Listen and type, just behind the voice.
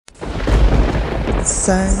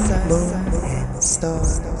Sun, moon, and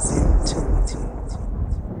stars intuitive.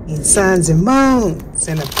 In suns and moons.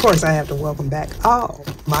 And of course, I have to welcome back all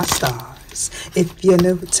my stars. If you're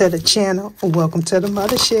new to the channel, welcome to the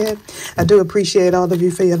mothership. I do appreciate all of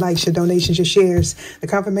you for your likes, your donations, your shares, the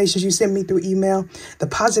confirmations you send me through email, the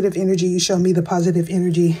positive energy you show me, the positive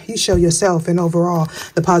energy you show yourself, and overall,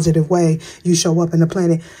 the positive way you show up in the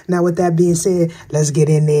planet. Now, with that being said, let's get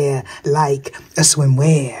in there like a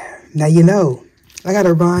swimwear. Now, you know, I got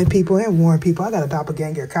to remind people and warn people, I got a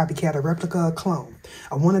doppelganger, a copycat, a replica, a clone.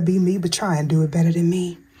 I want to be me, but try and do it better than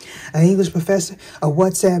me. An English professor, a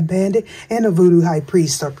WhatsApp bandit, and a voodoo high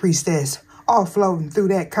priest or priestess, all floating through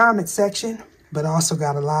that comment section, but also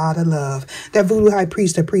got a lot of love. That voodoo high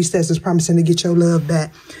priest or priestess is promising to get your love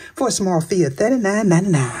back for a small fee of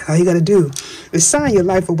 $39.99. All you got to do is sign your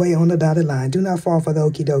life away on the dotted line. Do not fall for the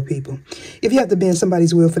okie doke people. If you have to bend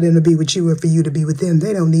somebody's will for them to be with you or for you to be with them,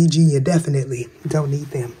 they don't need you. You definitely don't need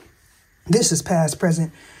them. This is past,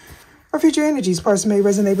 present, or future energies. Parts may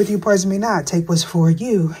resonate with you, parts may not. Take what's for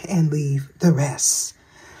you and leave the rest.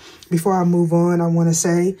 Before I move on, I want to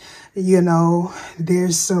say, you know,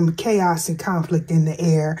 there's some chaos and conflict in the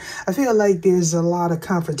air. I feel like there's a lot of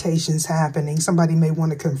confrontations happening. Somebody may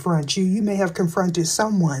want to confront you. You may have confronted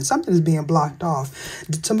someone. Something is being blocked off.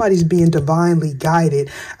 Somebody's being divinely guided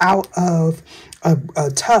out of a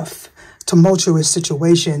tough, tumultuous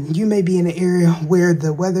situation. You may be in an area where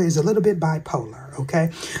the weather is a little bit bipolar, okay?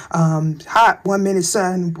 Hot 1 minute,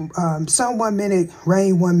 sun 1 minute,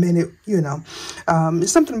 rain 1 minute, you know.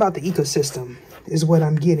 It's something about the ecosystem is what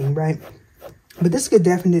I'm getting, right? But this could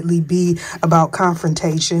definitely be about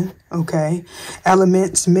confrontation, okay?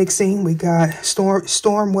 Elements mixing. We got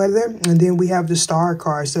storm weather, and then we have the star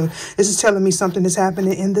card. So this is telling me something is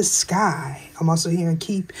happening in the sky. I'm also hearing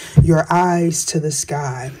keep your eyes to the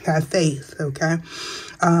sky. Have faith, okay?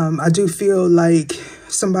 I do feel like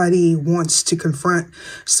somebody wants to confront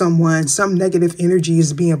someone. Some negative energy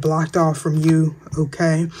is being blocked off from you,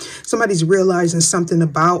 okay? Somebody's realizing something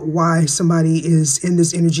about why somebody is in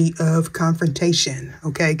this energy of confrontation,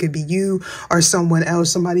 okay? It could be you or someone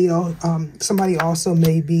else. Somebody also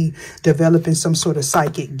may be developing some sort of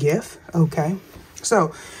psychic gift, okay?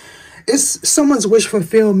 So it's someone's wish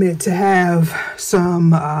fulfillment to have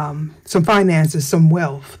some finances, some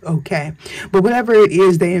wealth, okay? But whatever it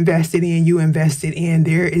is they invested in, you invested in,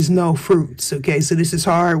 there is no fruits, okay? So this is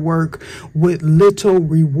hard work with little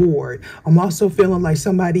reward. I'm also feeling like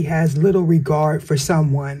somebody has little regard for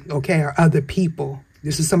someone, okay, or other people.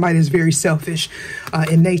 This is somebody that's very selfish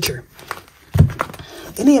in nature.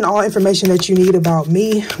 Any and all information that you need about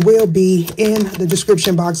me will be in the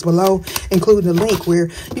description box below, including a link where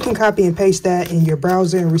you can copy and paste that in your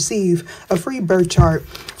browser and receive a free birth chart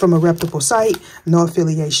from a reputable site, no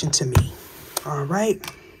affiliation to me. All right.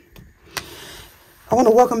 I want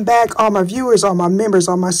to welcome back all my viewers, all my members,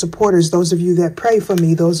 all my supporters, those of you that pray for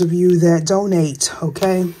me, those of you that donate,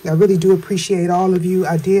 okay? I really do appreciate all of you.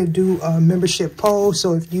 I did do a membership poll,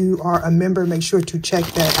 so if you are a member, make sure to check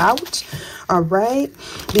that out. All right.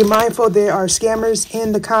 Be mindful there are scammers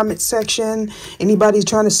in the comment section. Anybody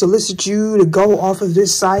trying to solicit you to go off of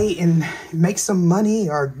this site and make some money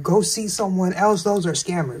or go see someone else, those are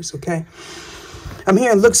scammers, okay? I'm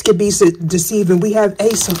hearing looks can be deceiving. We have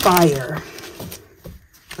Ace of Fire.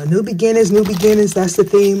 New beginnings, that's the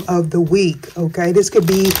theme of the week, okay? This could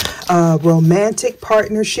be a romantic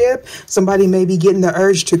partnership. Somebody may be getting the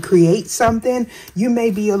urge to create something. You may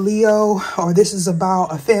be a Leo, or this is about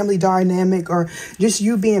a family dynamic, or just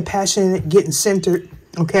you being passionate, getting centered,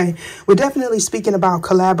 okay? We're definitely speaking about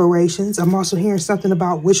collaborations. I'm also hearing something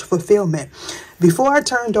about wish fulfillment. Before I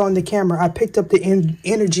turned on the camera, I picked up the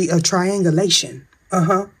energy of triangulation.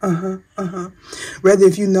 Whether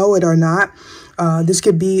if you know it or not. This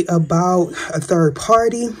could be about a third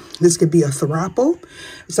party. This could be a throuple.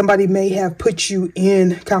 Somebody may have put you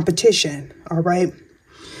in competition. All right.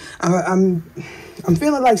 I'm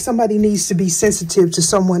feeling like somebody needs to be sensitive to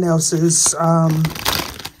someone else's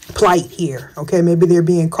plight here. Okay. Maybe they're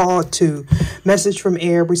being called to. Message from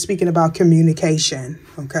air. We're speaking about communication.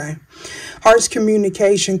 Okay. Heart's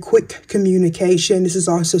communication, quick communication. This is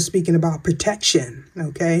also speaking about protection,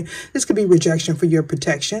 okay? This could be rejection for your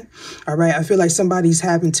protection, all right? I feel like somebody's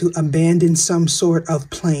having to abandon some sort of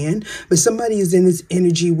plan, but somebody is in this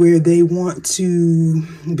energy where they want to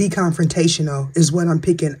be confrontational is what I'm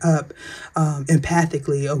picking up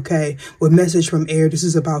empathically, okay? With message from air, this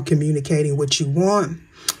is about communicating what you want.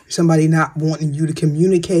 Somebody not wanting you to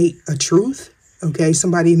communicate a truth, Okay,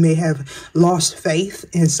 somebody may have lost faith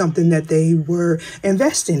in something that they were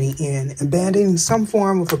investing in, abandoning some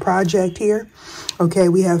form of a project here. Okay,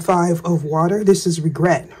 we have 5 of water. This is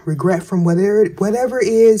regret. Regret from whatever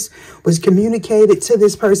was communicated to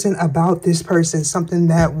this person about this person, something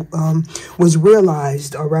that was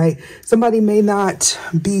realized, all right? Somebody may not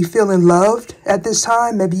be feeling loved at this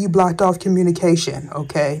time. Maybe you blocked off communication,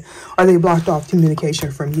 okay? Or they blocked off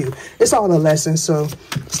communication from you. It's all a lesson, so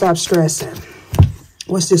stop stressing.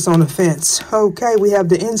 What's this on the fence? Okay, we have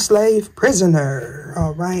the enslaved prisoner.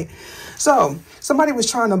 All right. So somebody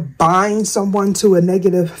was trying to bind someone to a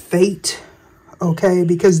negative fate. Okay,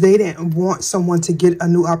 because they didn't want someone to get a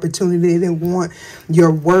new opportunity. They didn't want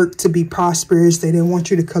your work to be prosperous. They didn't want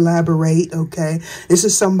you to collaborate. Okay, this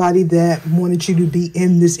is somebody that wanted you to be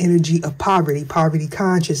in this energy of poverty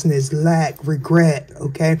consciousness, lack, regret.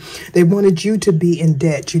 Okay, they wanted you to be in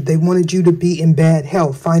debt. They wanted you to be in bad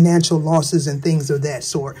health, financial losses, and things of that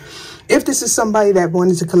sort. If this is somebody that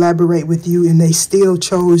wanted to collaborate with you and they still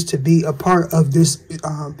chose to be a part of this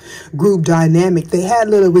group dynamic, they had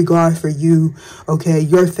little regard for you, okay,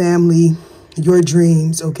 your family, your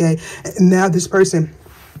dreams, okay? And now this person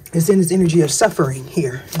is in this energy of suffering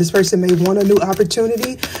here. This person may want a new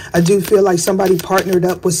opportunity. I do feel like somebody partnered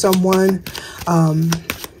up with someone.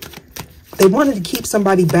 They wanted to keep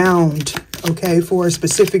somebody bound, okay, for a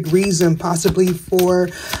specific reason, possibly for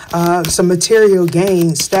some material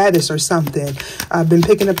gain, status or something. I've been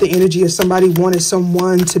picking up the energy of somebody wanted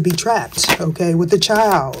someone to be trapped, okay, with a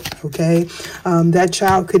child, okay. That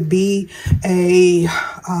child could be a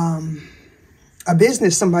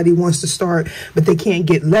business somebody wants to start, but they can't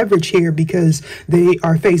get leverage here because they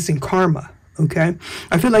are facing karma, okay.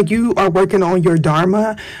 I feel like you are working on your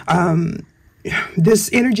dharma. This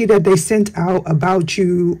energy that they sent out about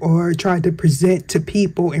you or tried to present to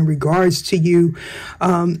people in regards to you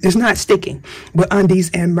is not sticking. But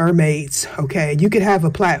undies and mermaids, okay? You could have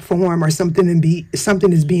a platform or something and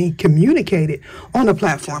something is being communicated on a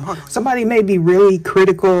platform. Somebody may be really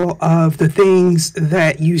critical of the things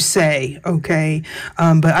that you say, okay?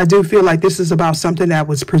 But I do feel like this is about something that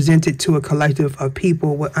was presented to a collective of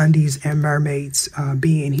people with undies and mermaids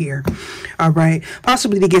being here, all right?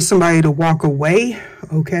 Possibly to get somebody to walk away,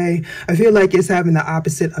 okay? I feel like it's having the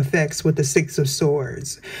opposite effects with the 6 of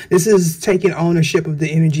Swords. This is taking ownership of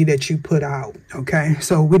the energy that you put out, okay?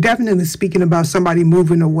 So we're definitely speaking about somebody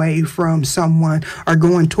moving away from someone or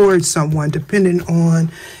going towards someone, depending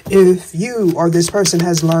on if you or this person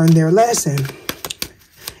has learned their lesson.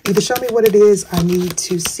 Either show me what it is I need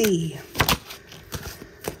to see.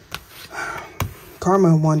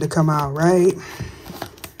 Karma wanted to come out, right?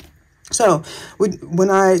 So when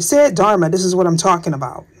I said Dharma, this is what I'm talking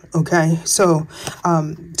about, okay? So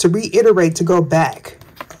to reiterate, to go back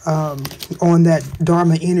on that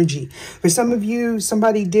Dharma energy. For some of you,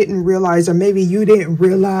 somebody didn't realize, or maybe you didn't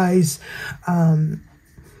realize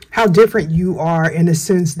how different you are in the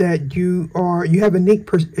sense that you have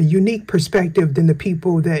a unique perspective than the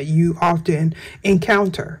people that you often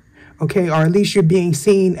encounter, okay? Or at least you're being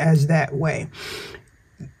seen as that way.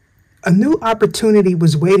 A new opportunity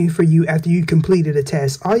was waiting for you after you completed a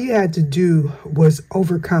test. All you had to do was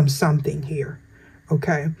overcome something here,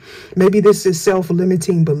 okay? Maybe this is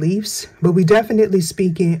self-limiting beliefs, but we definitely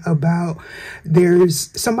speaking about there's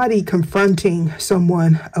somebody confronting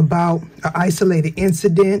someone about an isolated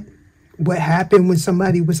incident, what happened when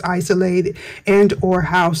somebody was isolated, and or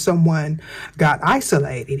how someone got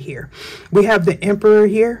isolated here. We have the Emperor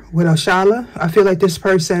here with Oshala. I feel like this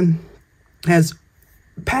person has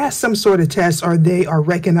pass some sort of test, or they are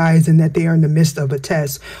recognizing that they are in the midst of a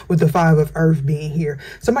test, with the 5 of Earth being here.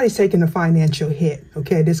 Somebody's taking a financial hit,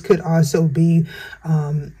 okay? This could also be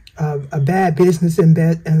a bad business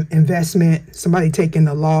investment, somebody taking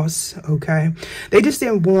a loss, okay? They just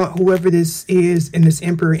didn't want whoever this is in this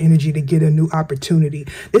Emperor energy to get a new opportunity.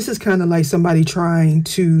 This is kind of like somebody trying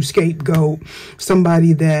to scapegoat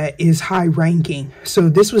somebody that is high ranking. So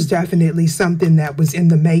this was definitely something that was in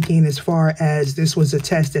the making, as far as this was a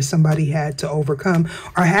test that somebody had to overcome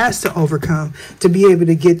or has to overcome to be able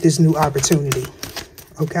to get this new opportunity,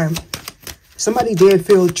 okay? Somebody did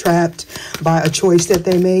feel trapped by a choice that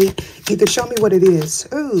they made. Either show me what it is.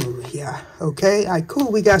 Oh, yeah. Okay. All right,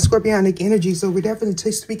 cool. We got Scorpionic energy. So we're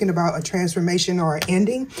definitely speaking about a transformation or an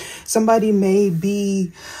ending. Somebody may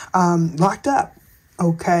be locked up.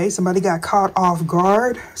 Okay. Somebody got caught off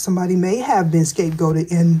guard. Somebody may have been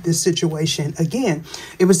scapegoated in this situation. Again,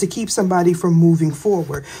 it was to keep somebody from moving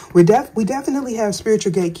forward. We definitely have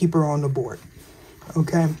spiritual gatekeeper on the board.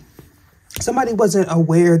 Okay. Somebody wasn't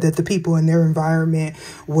aware that the people in their environment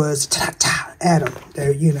was at them.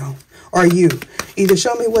 They're, you know, or you. Either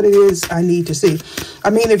show me what it is I need to see. I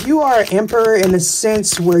mean, if you are an emperor in the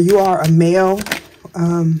sense where you are a male,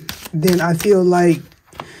 then I feel like,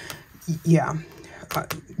 yeah,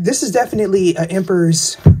 this is definitely an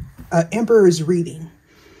emperor's reading.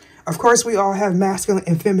 Of course, we all have masculine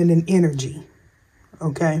and feminine energy.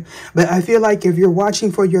 Okay, but I feel like if you're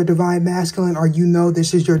watching for your divine masculine, or you know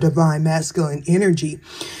this is your divine masculine energy,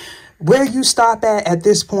 where you stop at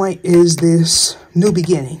this point is this new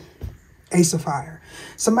beginning. Ace of Fire.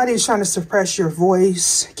 Somebody is trying to suppress your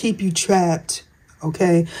voice, keep you trapped,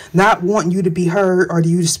 okay, not wanting you to be heard or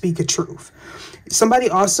you to speak a truth. Somebody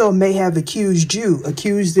also may have accused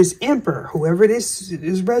this emperor, whoever this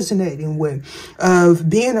is resonating with, of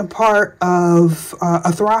being a part of a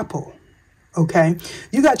throuple. Okay,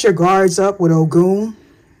 you got your guards up with Ogun.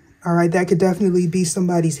 All right, that could definitely be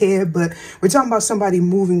somebody's head, but we're talking about somebody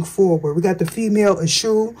moving forward. We got the female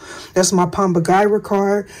Ashu. That's my Pambagaira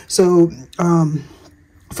card. So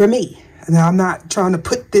for me, now I'm not trying to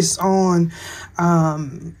put this on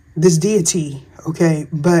this deity, okay,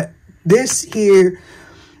 but this here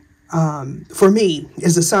for me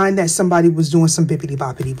is a sign that somebody was doing some bippity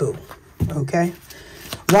boppity boo. Okay,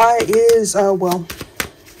 why is well,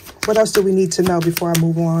 what else do we need to know before I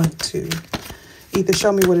move on to either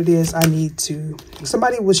show me what it is I need to?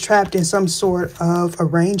 Somebody was trapped in some sort of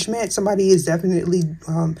arrangement. Somebody is definitely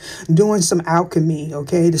doing some alchemy,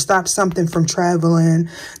 okay, to stop something from traveling,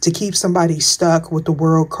 to keep somebody stuck with the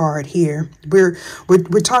World card here. We're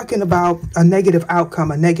talking about a negative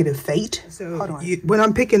outcome, a negative fate. So hold on. When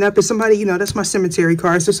I'm picking up is somebody, you know, that's my cemetery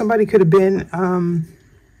card. So somebody could have been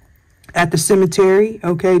at the cemetery,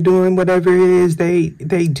 okay, doing whatever it is they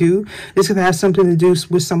do. This could have something to do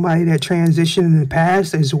with somebody that transitioned in the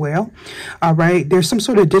past as well. All right, there's some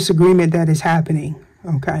sort of disagreement that is happening.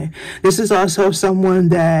 Okay, this is also someone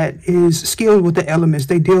that is skilled with the elements.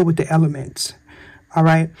 They deal with the elements. All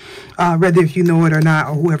right, whether if you know it or not,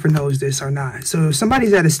 or whoever knows this or not. So if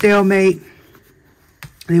somebody's at a stalemate,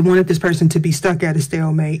 they wanted this person to be stuck at a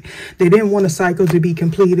stalemate. They didn't want a cycle to be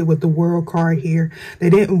completed with the World card here. They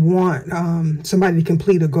didn't want somebody to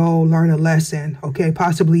complete a goal, learn a lesson, okay,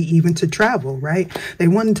 possibly even to travel, right? They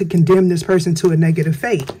wanted to condemn this person to a negative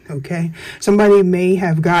fate, okay? Somebody may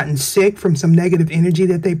have gotten sick from some negative energy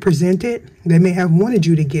that they presented. They may have wanted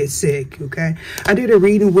you to get sick, okay? I did a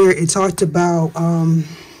reading where it talked about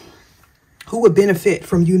who would benefit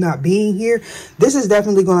from you not being here. This is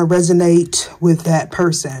definitely going to resonate with that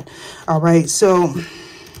person. All right. So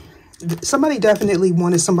somebody definitely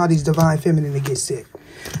wanted somebody's divine feminine to get sick.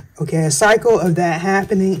 Okay. A cycle of that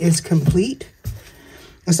happening is complete.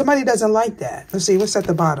 And somebody doesn't like that. Let's see what's at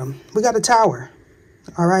the bottom. We got a Tower.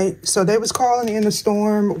 All right. So they was calling in a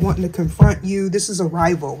storm, wanting to confront you. This is a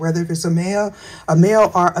rival, whether if it's a male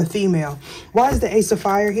or a female. Why is the Ace of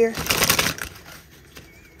Fire here?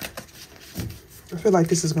 I feel like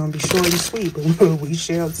this is going to be short and sweet, but we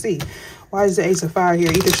shall see. Why is the Ace of Fire here?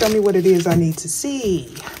 Either show me what it is I need to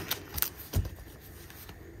see.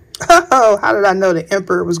 Oh, how did I know the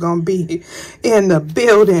Emperor was going to be in the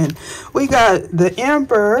building? We got the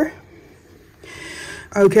Emperor.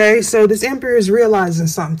 Okay, so this Emperor is realizing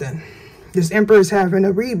something. This Emperor is having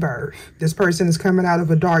a rebirth. This person is coming out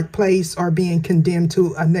of a dark place or being condemned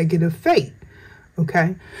to a negative fate.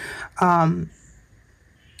 Okay.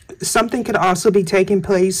 Something could also be taking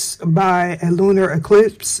place by a lunar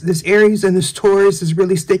eclipse. This Aries and this Taurus is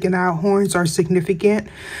really sticking out. Horns are significant.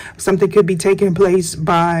 Something could be taking place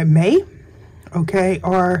by May, okay,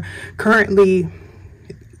 or currently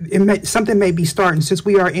something may be starting since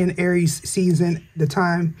we are in Aries season, the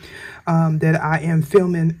time that I am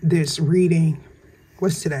filming this reading.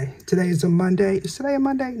 What's today? Today is a Monday. Is today a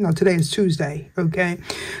Monday? No, today is Tuesday, okay?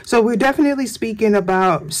 So we're definitely speaking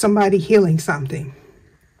about somebody healing something.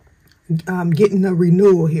 Getting a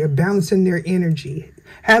renewal here, balancing their energy,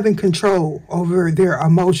 having control over their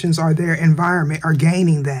emotions or their environment, or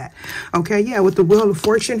gaining that. Okay, yeah, with the Wheel of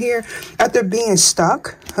Fortune here, after being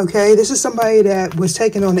stuck, okay, this is somebody that was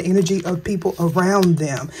taking on the energy of people around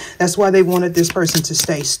them. That's why they wanted this person to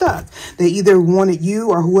stay stuck. They either wanted you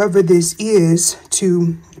or whoever this is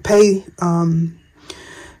to pay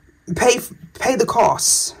the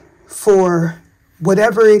costs for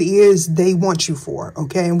whatever it is they want you for,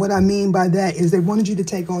 okay? And what I mean by that is they wanted you to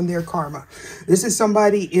take on their karma. This is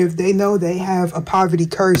somebody, if they know they have a poverty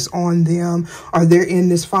curse on them or they're in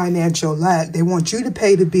this financial lack, they want you to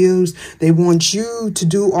pay the bills. They want you to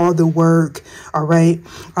do all the work, all right?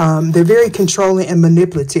 They're very controlling and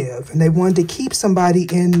manipulative, and they wanted to keep somebody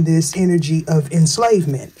in this energy of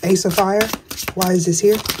enslavement. Ace of Fire, why is this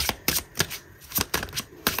here?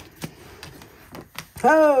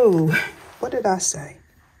 Oh, what did I say?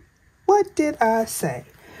 What did I say?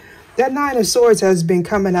 That Nine of Swords has been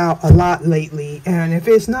coming out a lot lately. And if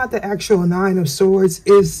it's not the actual Nine of Swords,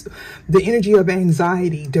 it's the energy of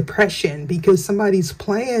anxiety, depression, because somebody's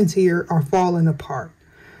plans here are falling apart.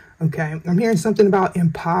 Okay. I'm hearing something about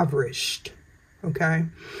impoverished. Okay.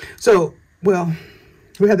 So, well,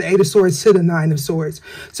 we have the Eight of Swords to the Nine of Swords.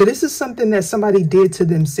 So this is something that somebody did to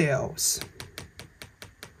themselves.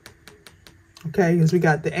 Okay, because we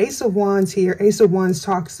got the Ace of Wands here. Ace of Wands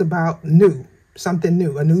talks about new, something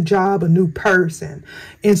new, a new job, a new person,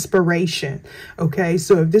 inspiration. Okay,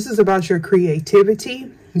 so if this is about your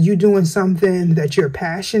creativity, you doing something that you're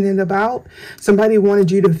passionate about, somebody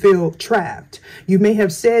wanted you to feel trapped. You may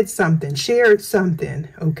have said something, shared something,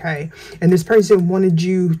 okay, and this person wanted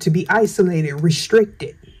you to be isolated,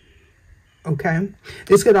 restricted. Okay,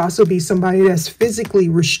 this could also be somebody that's physically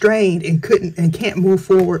restrained and can't move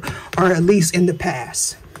forward, or at least in the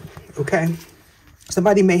past. Okay,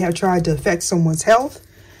 somebody may have tried to affect someone's health,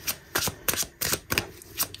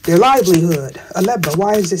 their livelihood. A Libra,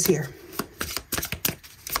 why is this here?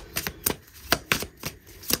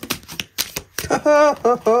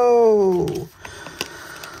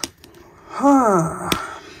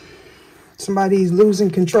 Somebody's losing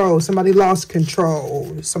control. Somebody lost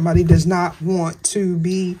control. Somebody does not want to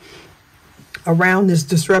be around this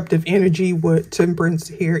disruptive energy with Temperance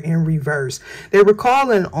here in reverse. They were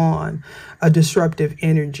calling on a disruptive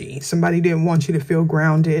energy. Somebody didn't want you to feel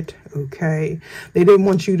grounded. Okay. They didn't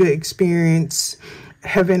want you to experience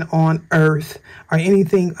heaven on earth or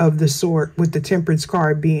anything of the sort, with the Temperance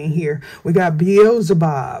card being here. We got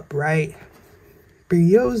Beelzebub, right?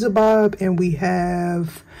 Beelzebub, and we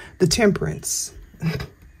have the Temperance.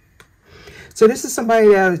 So this is somebody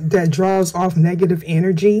that draws off negative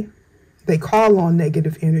energy. They call on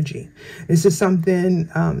negative energy. This is something,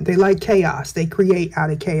 they like chaos. They create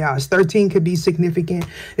out of chaos. 13 could be significant.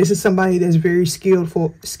 This is somebody that's very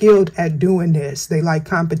skilled at doing this. They like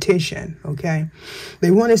competition, okay?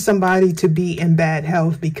 They wanted somebody to be in bad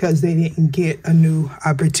health because they didn't get a new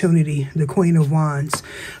opportunity, the Queen of Wands.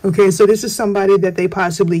 Okay, so this is somebody that they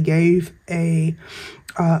possibly gave a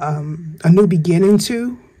new beginning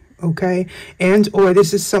to. Okay, and or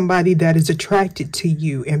this is somebody that is attracted to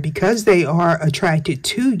you, and because they are attracted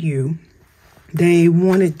to you, they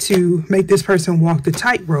wanted to make this person walk the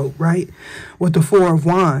tightrope, right? With the Four of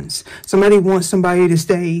Wands. Somebody wants somebody to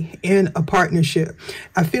stay in a partnership.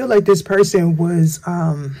 I feel like this person was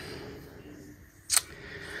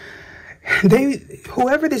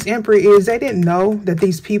whoever this Emperor is, they didn't know that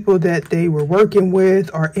these people that they were working with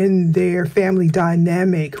or in their family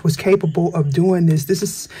dynamic was capable of doing this. This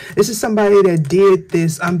is somebody that did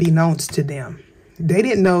this unbeknownst to them. They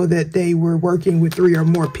didn't know that they were working with 3 or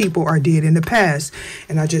more people, or did in the past.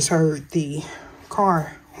 And I just heard the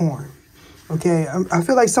car horn. Okay, I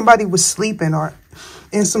feel like somebody was sleeping or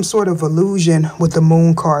in some sort of illusion with the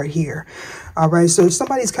Moon card here. All right, so if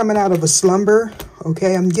somebody's coming out of a slumber,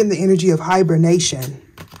 okay, I'm getting the energy of hibernation.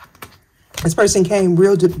 This person became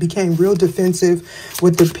real defensive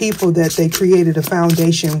with the people that they created a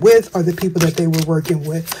foundation with, or the people that they were working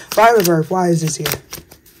with. Five of Earth, why is this here?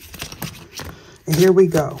 And here we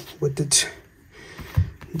go with the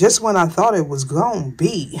just when I thought it was gonna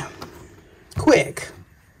be quick.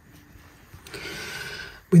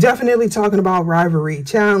 We're definitely talking about rivalry,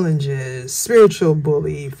 challenges, spiritual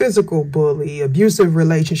bully, physical bully, abusive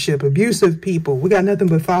relationship, abusive people. We got nothing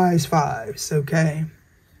but fives, okay?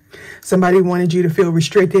 Somebody wanted you to feel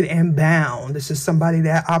restricted and bound. This is somebody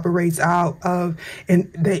that operates out of, and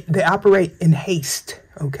they operate in haste,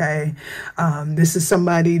 okay? This is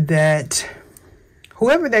somebody that,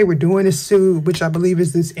 whoever they were doing this to, which I believe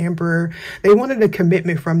is this Emperor, they wanted a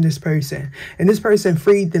commitment from this person. And this person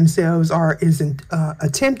freed themselves, or isn't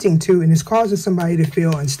attempting to, and it's causing somebody to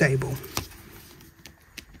feel unstable.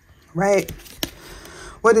 Right?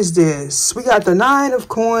 What is this? We got the Nine of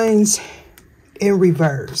Coins in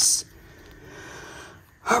reverse.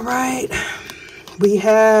 All right. We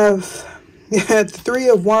have the Three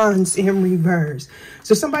of Wands in reverse.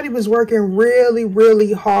 So somebody was working really,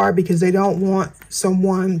 really hard because they don't want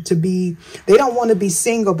someone to be, they don't want to be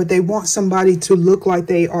single, but they want somebody to look like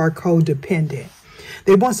they are codependent.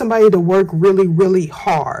 They want somebody to work really, really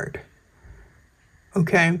hard.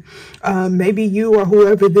 Okay. Maybe you or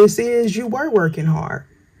whoever this is, you were working hard.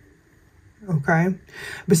 Okay.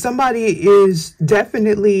 But somebody is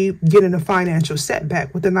definitely getting a financial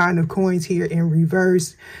setback with the Nine of Coins here in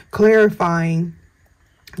reverse, clarifying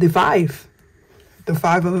the Five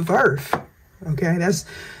of Earth. Okay,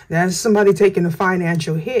 that's somebody taking a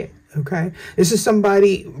financial hit. Okay, this is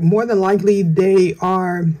somebody, more than likely they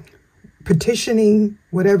are petitioning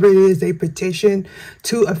whatever it is they petition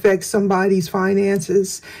to affect somebody's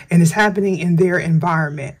finances, and it's happening in their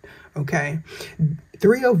environment. Okay.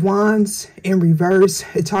 3 of Wands in reverse.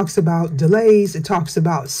 It talks about delays. It talks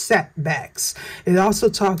about setbacks. It also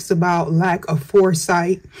talks about lack of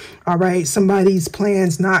foresight. All right. Somebody's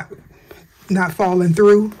plans not falling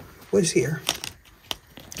through. What's here?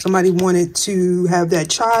 Somebody wanted to have that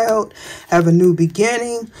child, have a new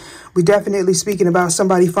beginning. We're definitely speaking about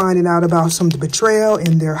somebody finding out about some betrayal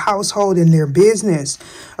in their household, in their business.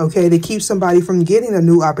 Okay, they keep somebody from getting a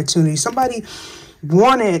new opportunity. Somebody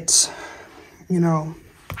wanted, you know,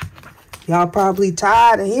 y'all probably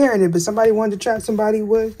tired of hearing it, but somebody wanted to trap somebody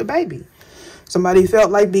with the baby. Somebody felt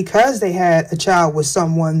like because they had a child with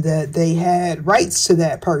someone that they had rights to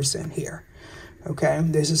that person here. Okay,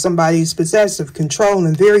 this is somebody who's possessive,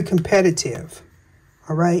 controlling, very competitive.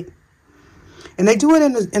 All right. And they do it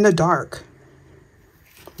in the dark.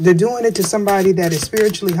 They're doing it to somebody that is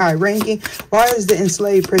spiritually high ranking. Why is the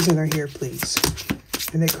enslaved prisoner here, please?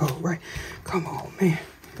 And they go, right. Come on, man.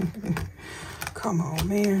 Come on,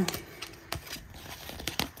 man.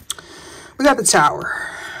 We got the Tower.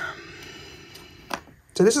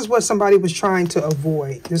 So this is what somebody was trying to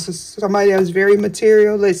avoid. This is somebody that was very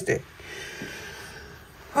materialistic.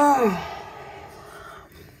 Oh.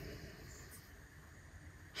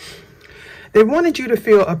 They wanted you to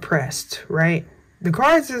feel oppressed, right? The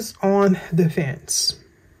cards is on the fence.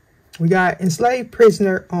 We got enslaved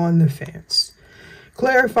prisoner on the fence.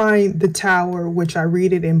 Clarifying the Tower, which I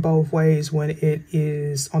read it in both ways when it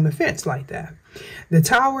is on the fence like that. The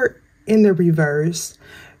Tower in the reverse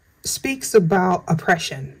speaks about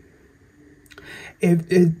oppression.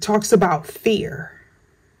 It talks about fear.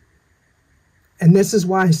 And this is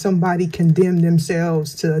why somebody condemned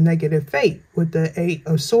themselves to a negative fate with the 8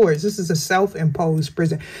 of Swords. This is a self-imposed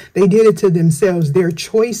prison. They did it to themselves. Their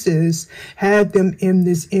choices had them in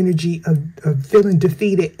this energy of feeling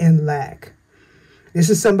defeated and lack. This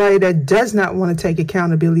is somebody that does not want to take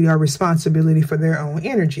accountability or responsibility for their own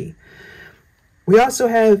energy. We also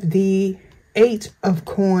have the 8 of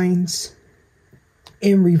Coins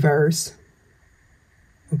in reverse.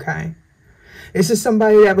 Okay. This is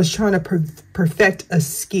somebody that was trying to perfect a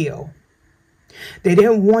skill. They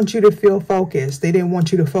didn't want you to feel focused. They didn't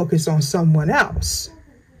want you to focus on someone else.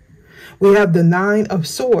 We have the 9 of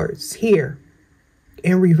Swords here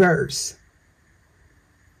in reverse.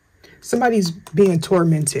 Somebody's being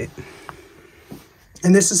tormented.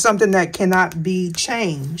 And this is something that cannot be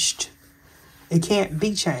changed. It can't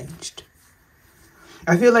be changed.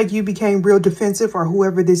 I feel like you became real defensive, or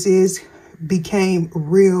whoever this is became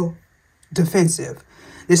real defensive.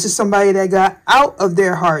 This is somebody that got out of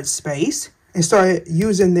their heart space and started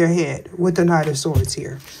using their head with the 9 of Swords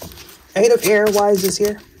here. 8 of Air, why is this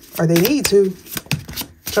here? Or they need to.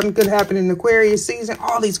 Something could happen in Aquarius season.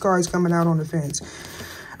 All these cards coming out on the fence.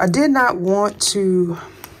 I did not want to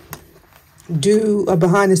do a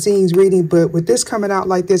behind the scenes reading, but with this coming out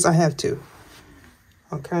like this, I have to.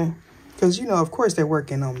 Okay? Because, you know, of course they're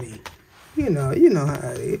working on me. You know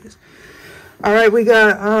how it is. All right, we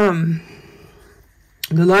got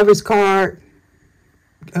the Lover's card.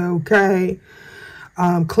 Okay.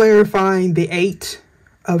 Clarifying the 8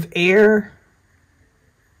 of Air.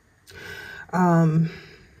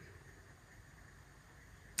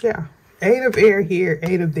 Yeah. 8 of Air here,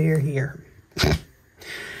 8 of there here.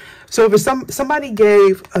 So if somebody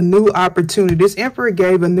gave a new opportunity, this Emperor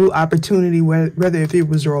gave a new opportunity, whether if it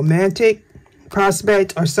was a romantic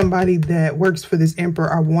prospect or somebody that works for this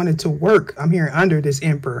Emperor or wanted to work, I'm hearing under this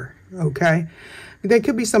Emperor, okay? There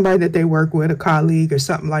could be somebody that they work with, a colleague or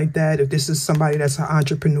something like that. If this is somebody that's an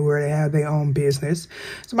entrepreneur, they have their own business.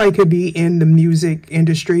 Somebody could be in the music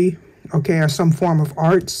industry, okay, or some form of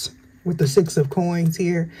arts with the 6 of Coins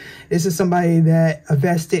here. This is somebody that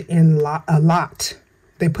invested in a lot.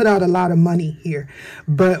 They put out a lot of money here,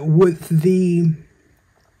 but with the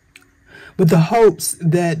hopes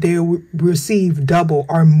that they will receive double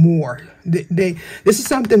or more. This is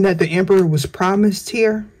something that the Emperor was promised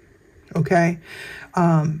here. Okay.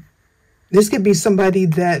 This could be somebody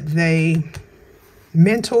that they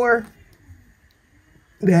mentor,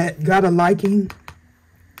 that got a liking,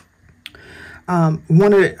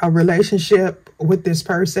 wanted a relationship with this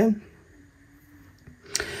person.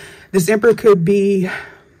 This Emperor could be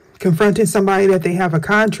confronting somebody that they have a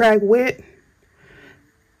contract with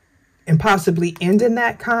and possibly ending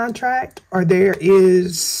that contract, or there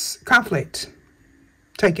is conflict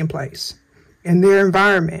taking place in their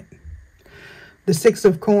environment. The 6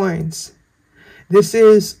 of Coins. This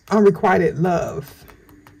is unrequited love.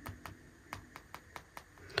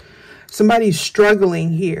 Somebody's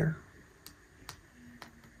struggling here.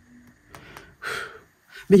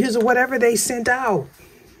 because of whatever they sent out,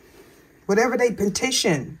 whatever they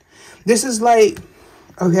petitioned. This is like,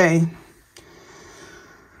 okay,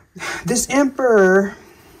 this emperor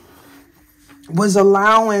was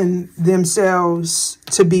allowing themselves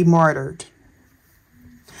to be martyred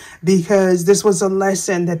because this was a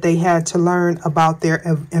lesson that they had to learn about their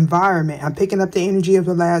environment. I'm picking up the energy of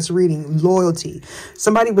the last reading, loyalty.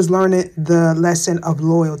 Somebody was learning the lesson of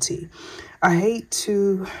loyalty. I hate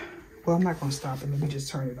to, well, I'm not going to stop it. Let me just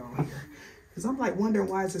turn it on here because I'm like wondering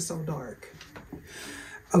why is it so dark?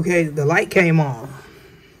 Okay, the light came on.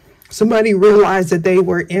 Somebody realized that they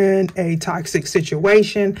were in a toxic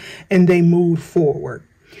situation and they moved forward.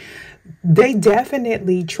 They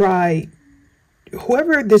definitely tried,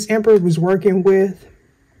 whoever this emperor was working with,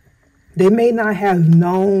 they may not have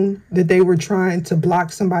known that they were trying to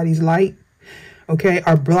block somebody's light, okay,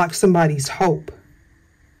 or block somebody's hope,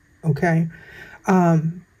 okay?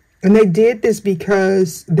 And they did this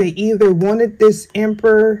because they either wanted this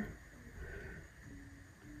emperor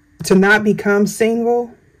to not become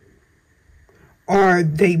single, or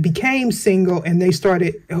they became single and they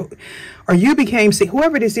started, or you became,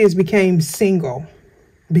 whoever this is became single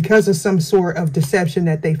because of some sort of deception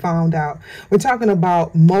that they found out. We're talking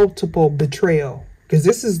about multiple betrayal because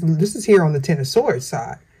this is here on the Ten of Swords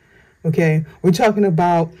side. Okay, we're talking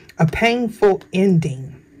about a painful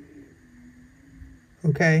ending.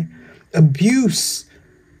 Okay, abuse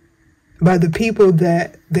by the people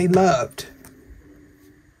that they loved.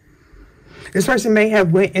 This person may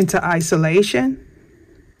have went into isolation.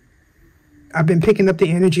 I've been picking up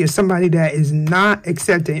the energy of somebody that is not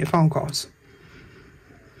accepting phone calls.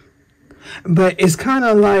 But it's kind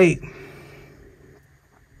of like,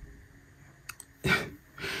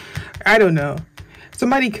 I don't know.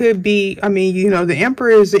 Somebody could be, I mean, you know, the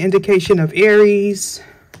Emperor is the indication of Aries,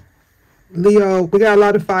 Leo. We got a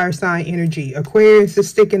lot of fire sign energy. Aquarius is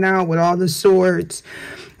sticking out with all the swords.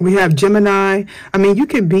 We have Gemini. I mean, you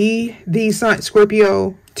could be these signs,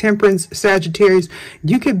 Scorpio, Temperance, Sagittarius.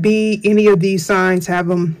 You could be any of these signs, have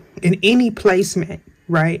them in any placement,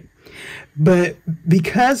 right? But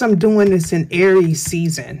because I'm doing this in Aries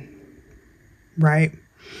season, right?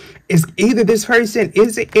 It's either this person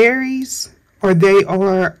is an Aries or they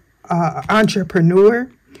are an entrepreneur,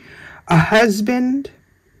 a husband.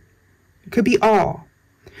 It could be all.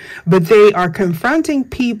 But they are confronting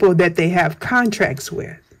people that they have contracts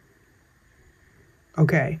with.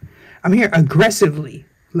 Okay, I'm here aggressively,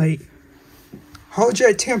 like, hold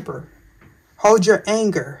your temper, hold your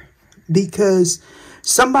anger, because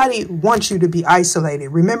somebody wants you to be isolated.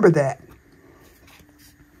 Remember that.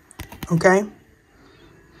 Okay?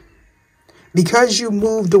 Because you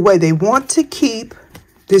moved away, they want to keep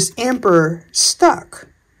this emperor stuck.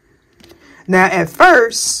 Now, at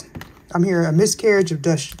first, I'm hearing a miscarriage of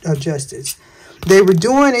justice. They were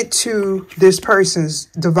doing it to this person's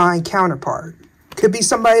divine counterpart. Could be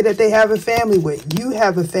somebody that they have a family with, you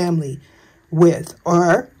have a family with,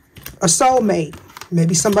 or a soulmate.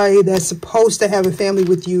 Maybe somebody that's supposed to have a family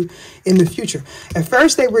with you in the future. At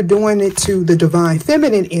first, they were doing it to the divine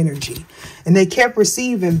feminine energy, and they kept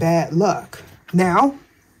receiving bad luck. Now,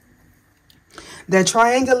 that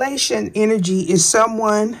triangulation energy is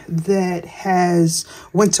someone that has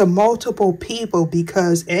went to multiple people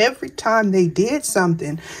because every time they did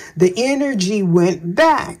something, the energy went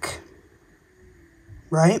back.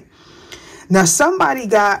 Right? Now, somebody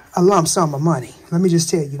got a lump sum of money. Let me just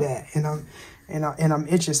tell you that. And I'm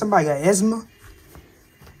itching. Somebody got eczema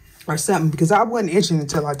or something, because I wasn't itching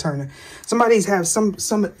until I turned it. Somebody's have some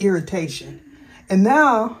irritation. And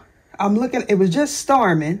now I'm looking, it was just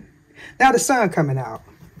storming. Now the sun coming out.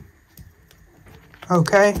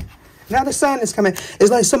 Okay? Now the sun is coming.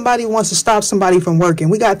 It's like somebody wants to stop somebody from working.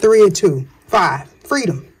 We got 3 and 2. 5.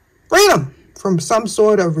 Freedom. Freedom from some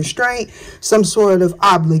sort of restraint, some sort of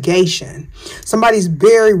obligation. Somebody's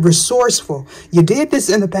very resourceful. You did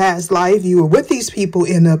this in a past life. You were with these people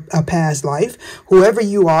in a past life. Whoever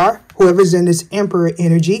you are, whoever's in this emperor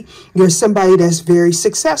energy, you're somebody that's very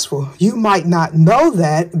successful. You might not know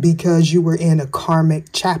that because you were in a karmic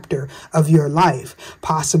chapter of your life,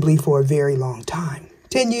 possibly for a very long time.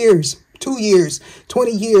 10 years, 2 years,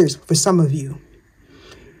 20 years for some of you.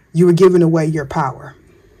 You were giving away your power.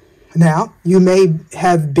 Now, you may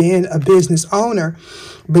have been a business owner,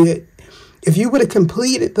 but if you would have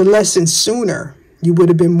completed the lesson sooner, you would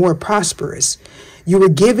have been more prosperous. You were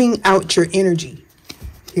giving out your energy.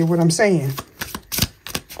 Hear what I'm saying?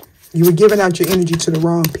 You were giving out your energy to the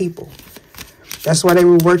wrong people. That's why they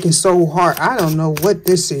were working so hard. I don't know what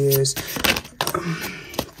this is.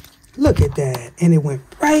 Look at that. And it went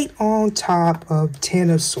right on top of Ten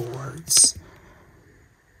of Swords.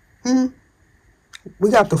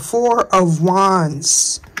 We got the Four of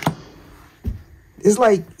Wands. It's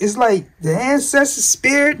like the ancestor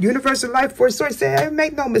spirit, universal life force source say, hey,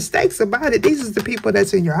 make no mistakes about it. These are the people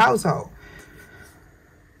that's in your household.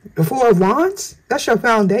 The Four of Wands, that's your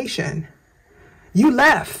foundation. You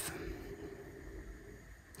left.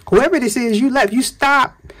 Whoever this is, you left. You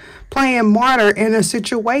stopped playing martyr in a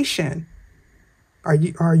situation. Are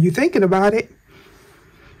you thinking about it?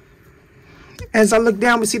 As I look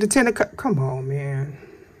down, we see the Ten of Cups. Come on, man.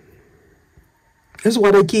 This is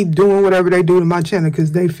why they keep doing whatever they do to my channel,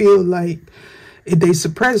 because they feel like if they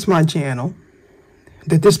suppress my channel,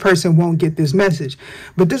 that this person won't get this message.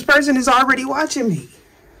 But this person is already watching me.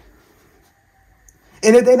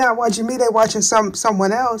 And if they're not watching me, they're watching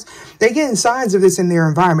someone else. They're getting signs of this in their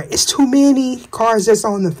environment. It's too many cards that's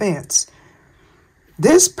on the fence.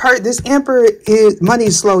 This Emperor is money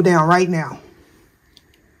is slowed down right now.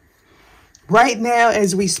 Right now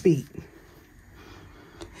as we speak.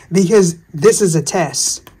 Because this is a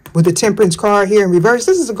test. With the Temperance card here in reverse,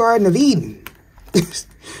 this is a Garden of Eden.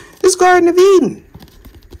 This Garden of Eden.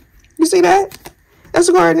 You see that? That's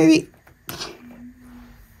a Garden of Eden.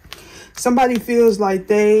 Somebody feels like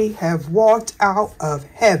they have walked out of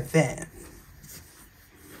heaven.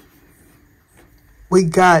 We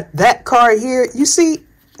got that card here. You see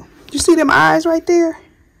them eyes right there?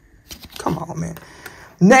 Come on, man.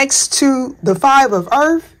 Next to the Five of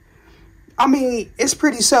Earth. I mean, it's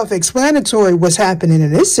pretty self-explanatory what's happening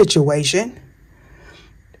in this situation.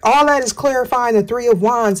 All that is clarifying the Three of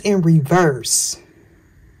Wands in reverse.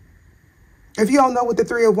 If you don't know what the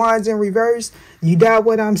Three of Wands in reverse, you doubt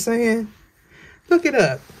what I'm saying? Look it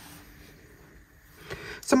up.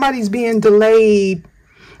 Somebody's being delayed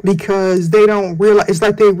because they don't realize, it's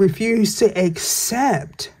like they refuse to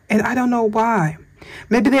accept. And I don't know why.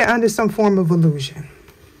 Maybe they're under some form of illusion.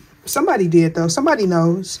 Somebody did though. Somebody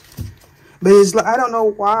knows. But it's like, I don't know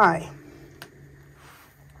why.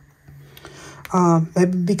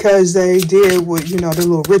 Maybe because they did what, you know, their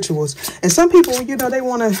little rituals. And some people, you know, they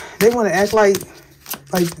wanna act like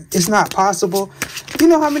it's not possible. You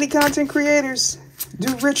know how many content creators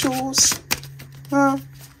do rituals?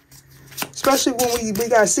 Especially when we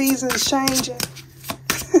got seasons changing.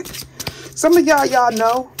 Some of y'all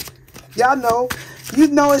know. Y'all know. You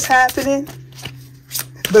know it's happening.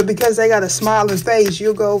 But because they got a smiling face,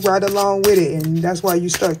 you'll go right along with it. And that's why you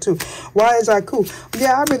stuck too. Why is that cool?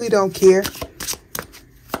 Yeah, I really don't care.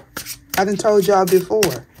 I done told y'all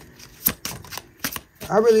before.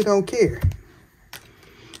 I really don't care.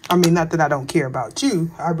 I mean, not that I don't care about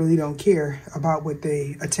you. I really don't care about what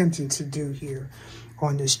they attempting to do here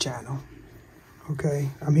on this channel. Okay?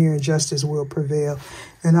 I'm hearing justice will prevail.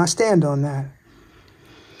 And I stand on that.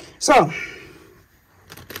 So,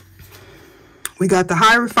 we got the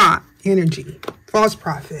Hierophant energy, false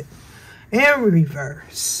prophet, and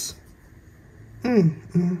reverse.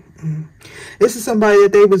 This is somebody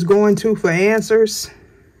that they was going to for answers.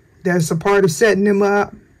 That's a part of setting them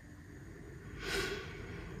up.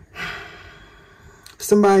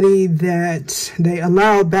 Somebody that they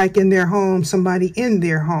allowed back in their home, somebody in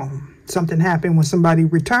their home. Something happened when somebody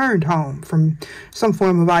returned home from some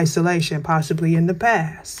form of isolation, possibly in the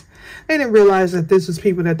past. They didn't realize that this was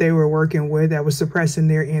people that they were working with that was suppressing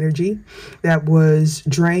their energy, that was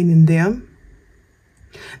draining them,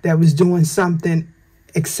 that was doing something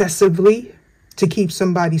excessively to keep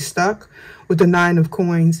somebody stuck with the Nine of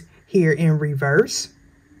Coins here in reverse.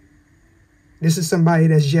 This is somebody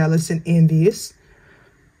that's jealous and envious.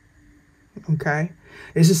 Okay.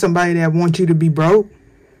 This is somebody that wants you to be broke.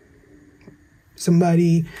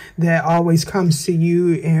 Somebody that always comes to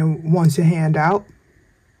you and wants a handout.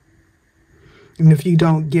 And if you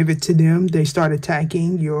don't give it to them, they start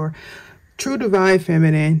attacking your true divine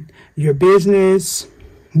feminine, your business,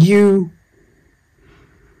 you.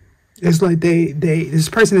 It's like this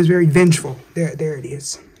person is very vengeful. There it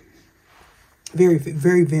is. Very,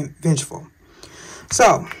 very vengeful.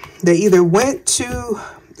 So they either went to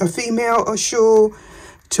a female Ashul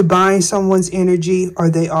to bind someone's energy, or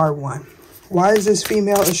they are one. Why is this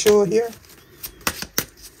female Ashul here?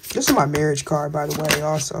 This is my marriage card, by the way,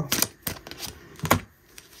 also.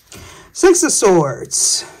 Six of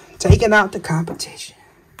Swords, taking out the competition.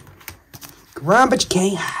 Run, but you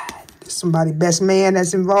can't hide. There's somebody, best man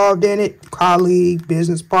that's involved in it, colleague,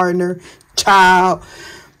 business partner, child.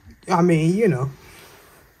 I mean, you know.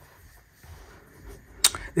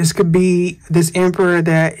 This could be this emperor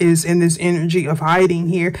that is in this energy of hiding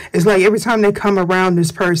here. It's like every time they come around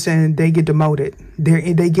this person, they get demoted.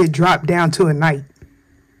 They get dropped down to a knight.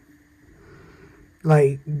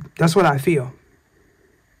 Like, that's what I feel.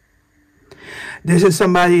 This is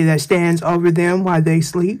somebody that stands over them while they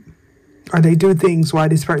sleep. or they do things while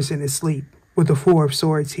this person is asleep with the Four of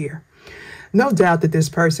Swords here. No doubt that this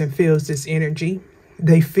person feels this energy.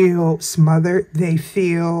 They feel smothered. They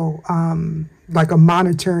feel like a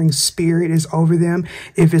monitoring spirit is over them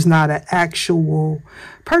if it's not an actual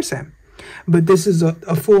person. But this is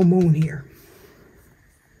a full moon here.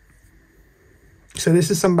 So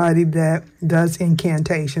this is somebody that does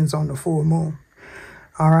incantations on the full moon.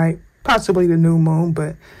 All right. Possibly the new moon,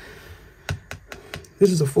 but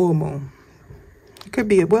this is a full moon. It could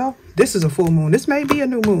be, well, this is a full moon. This may be a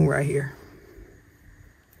new moon right here.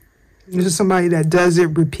 This is somebody that does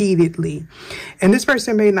it repeatedly. And this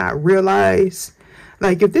person may not realize,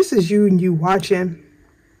 like if this is you and you watching,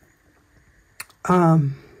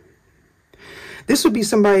 this would be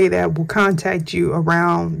somebody that will contact you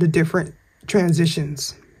around the different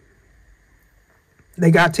transitions. They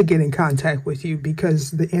got to get in contact with you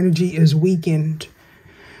because the energy is weakened.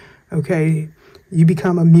 Okay. You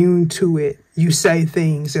become immune to it. You say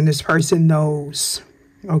things and this person knows,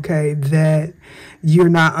 okay, that you're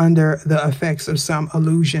not under the effects of some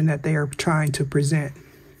illusion that they are trying to present.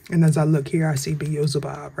 And as I look here, I see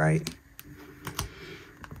Beelzebub, right?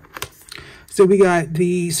 So we got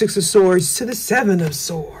the Six of Swords to the Seven of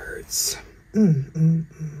Swords. A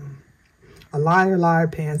liar,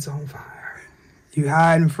 pants on fire. You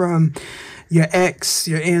hiding from your ex,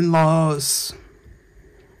 your in-laws,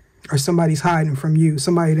 or somebody's hiding from you.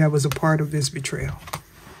 Somebody that was a part of this betrayal.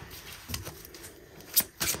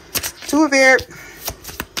 Two of Air.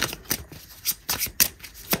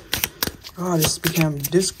 Oh, this became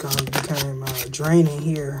draining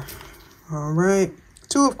here. All right.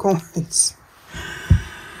 Two of Coins.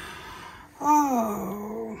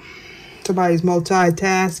 Oh, somebody's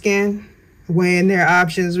multitasking, weighing their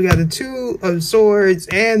options. We got the Two of Swords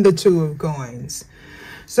and the Two of Coins.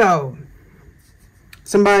 So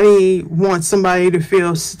somebody wants somebody to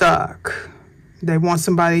feel stuck. They want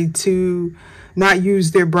somebody to not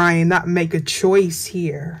use their brain, not make a choice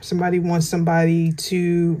here. Somebody wants somebody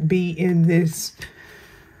to be in this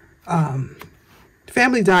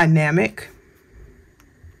family dynamic.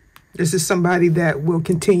 This is somebody that will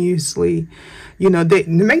continuously, you know, they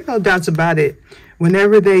make no doubts about it.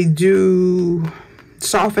 Whenever they do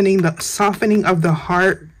softening of the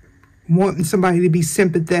heart, wanting somebody to be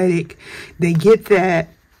sympathetic, they get that,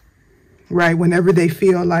 right? Whenever they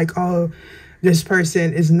feel like, oh, this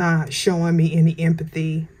person is not showing me any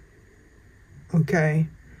empathy. Okay.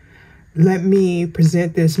 Let me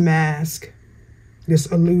present this mask, this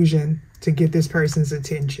illusion to get this person's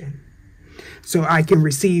attention. So I can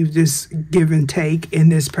receive this give and take,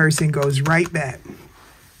 and this person goes right back.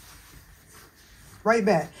 Right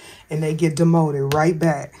back. And they get demoted right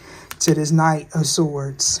back to this Knight of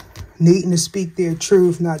Swords. Needing to speak their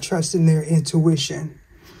truth, not trusting their intuition.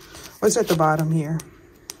 What's at the bottom here?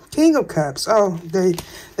 King of Cups. Oh,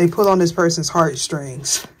 they pull on this person's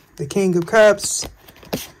heartstrings. The King of Cups.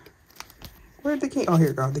 Where'd the King? Oh, here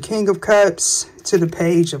we go. The King of Cups to the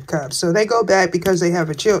Page of Cups. So they go back because they have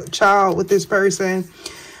a child with this person.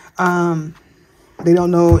 They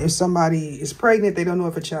don't know if somebody is pregnant. They don't know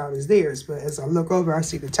if a child is theirs. But as I look over, I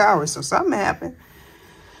see the Tower. So something happened.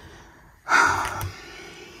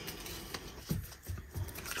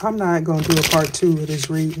 I'm not going to do a part 2 of this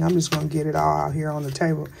reading. I'm just going to get it all out here on the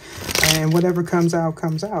table. And whatever comes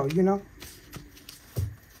out, you know.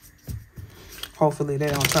 Hopefully they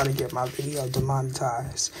don't try to get my video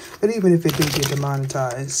demonetized. But even if it do get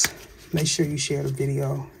demonetized, make sure you share the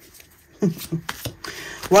video.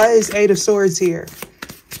 Why is Eight of Swords here?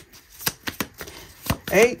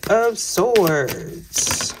 Eight of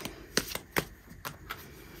Swords.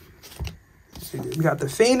 We got the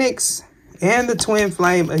Phoenix and the Twin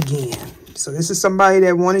Flame again. So this is somebody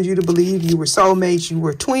that wanted you to believe you were soulmates, you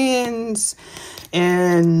were twins.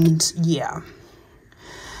 And yeah.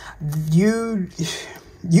 You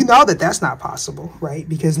know that that's not possible, right?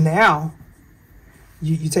 Because now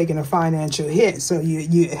you're taking a financial hit. So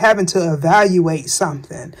you're having to evaluate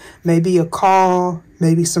something. Maybe a call,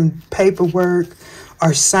 maybe some paperwork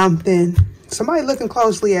or something. Somebody looking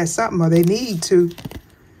closely at something, or they need to.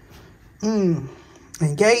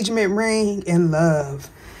 Engagement ring and love.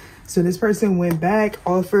 So this person went back,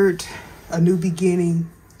 offered a new beginning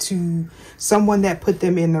to someone that put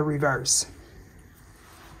them in the reverse.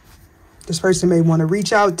 This person may want to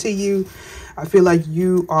reach out to you. I feel like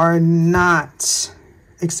you are not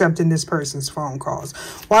accepting this person's phone calls.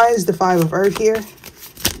 Why is the Five of Earth here?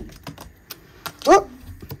 Oh,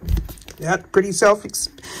 yeah, pretty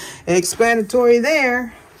self-explanatory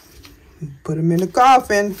there. Put them in the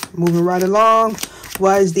coffin. Moving right along.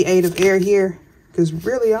 Why is the Eight of Air here? Because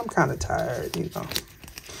really, I'm kind of tired, you know.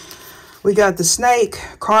 We got the snake,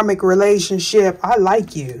 karmic relationship. I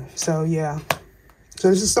like you. So, yeah. So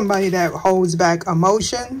this is somebody that holds back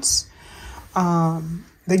emotions.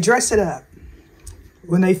 They dress it up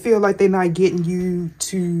when they feel like they're not getting you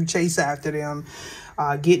to chase after them,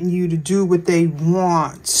 getting you to do what they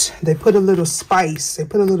want. They put a little spice. They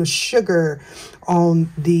put a little sugar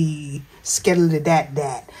on the skeleton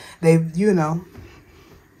that. They,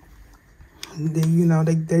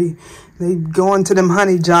 they go into them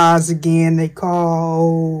honey jars again. They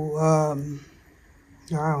call, I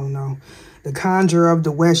don't know, the Conjurer of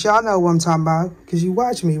the West. Y'all know what I'm talking about because you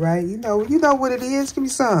watch me, right? You know what it is. Give me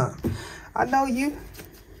some. I know you.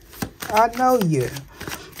 I know you.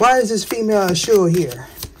 Why is this female assured here?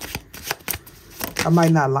 I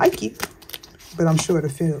might not like you, but I'm sure the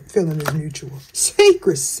feeling is mutual.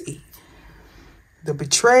 Secrecy. The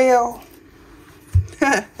betrayal.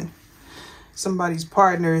 Somebody's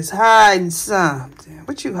partner is hiding something.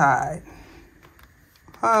 What you hide?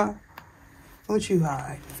 Huh? What you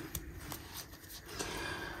hide?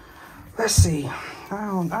 Let's see.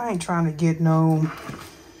 I ain't trying to get no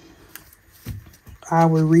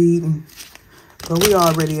hour reading, but we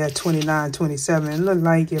already at 29:27. It look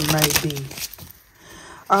like it might be.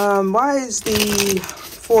 Why is the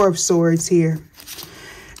Four of Swords here?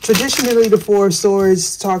 Traditionally, the Four of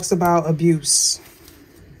Swords talks about abuse.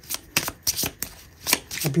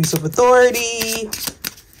 Abuse of authority,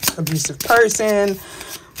 abusive person.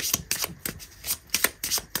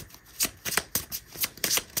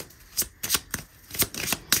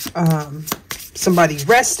 Somebody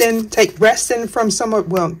resting from someone.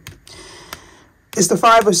 Well, it's the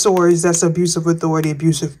Five of Swords. That's abusive authority,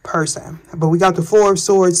 abusive person. But we got the Four of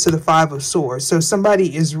Swords to the Five of Swords. So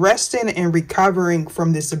somebody is resting and recovering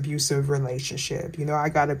from this abusive relationship. I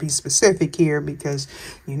got to be specific here because,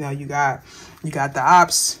 you got the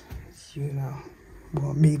ops,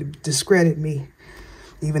 want me to discredit me.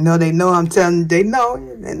 Even though they know I'm telling, they know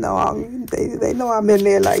I'm in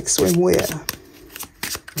there like swimwear.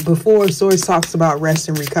 Before Swords talks about rest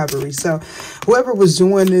and recovery. So whoever was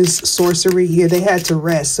doing this sorcery here, they had to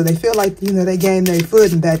rest. So they feel like, they gained their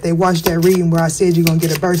footing back. They watched that reading where I said you're going to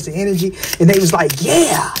get a burst of energy. And they was like,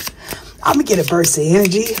 yeah, I'm going to get a burst of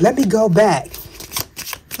energy. Let me go back.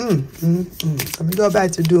 Let me go back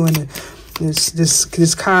to doing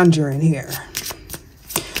this conjuring here.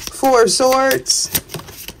 Four of Swords.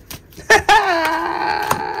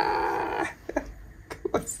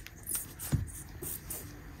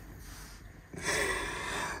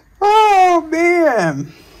 Oh,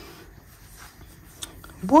 man.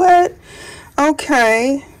 What?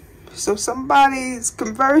 Okay. So somebody's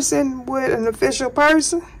conversing with an official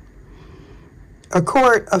person? A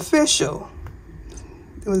court official?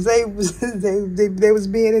 They was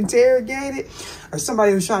being interrogated? Or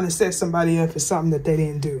somebody was trying to set somebody up for something that they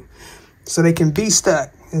didn't do? So they can be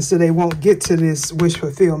stuck and so they won't get to this wish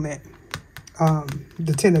fulfillment.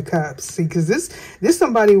 The Ten of Cups. See, because this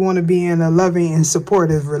somebody want to be in a loving and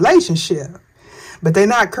supportive relationship, but they're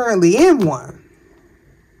not currently in one.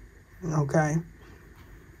 Okay.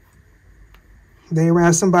 They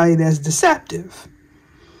around somebody that's deceptive.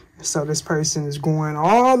 So this person is going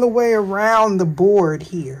all the way around the board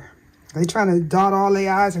here. They trying to dot all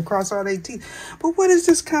their I's and cross all their T's. But what is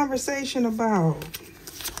this conversation about?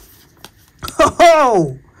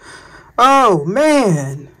 Oh,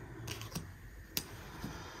 man.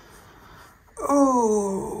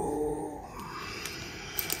 Oh.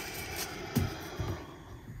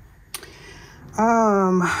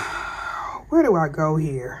 Where do I go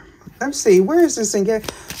here? Let's see. Where is this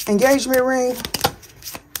engagement ring?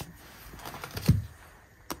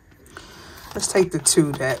 Let's take the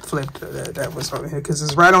two that flipped that was over here because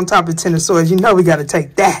it's right on top of Ten of Swords. We got to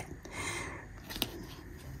take that.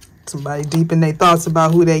 Somebody deep in their thoughts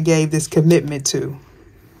about who they gave this commitment to.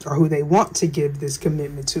 Or who they want to give this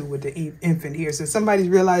commitment to with the infant here. So somebody's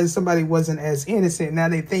realizing somebody wasn't as innocent. Now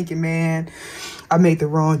they're thinking, man, I made the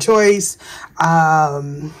wrong choice.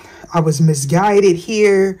 I was misguided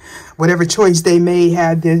here. Whatever choice they made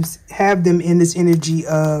have them in this energy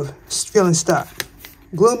of feeling stuck.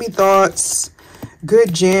 Gloomy thoughts.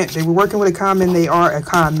 Good gent. They were working with a con man. They are a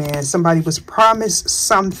con man. Somebody was promised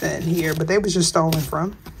something here, but they was just stolen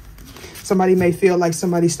from. Somebody may feel like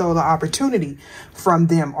somebody stole the opportunity from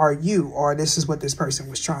them or you, or this is what this person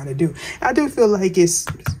was trying to do. I do feel like it's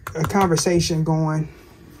a conversation going.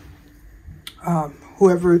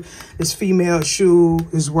 Whoever this female shoe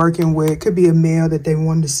is working with could be a male that they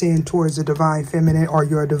wanted to send towards the divine feminine or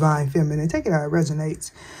your divine feminine. Take it how it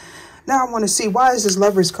resonates. Now I want to see, why is this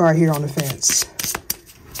Lover's card here on the fence?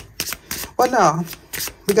 Well, no.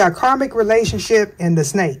 We got karmic relationship and the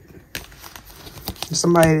snake.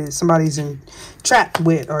 Somebody's trapped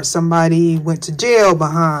with, or somebody went to jail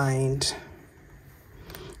behind.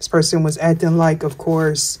 This person was acting like, of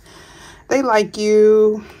course, they like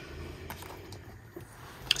you.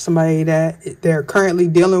 Somebody that they're currently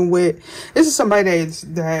dealing with. This is somebody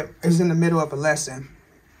that is in the middle of a lesson.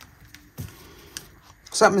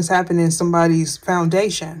 Something's happening in somebody's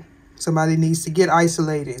foundation. Somebody needs to get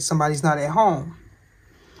isolated. Somebody's not at home.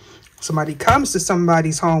 Somebody comes to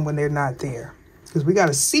somebody's home when they're not there. Because we got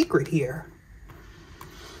a secret here.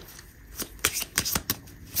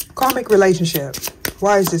 Karmic relationship.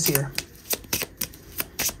 Why is this here?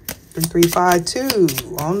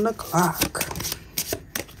 3352 on the clock.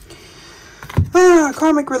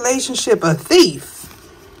 Karmic relationship. A thief.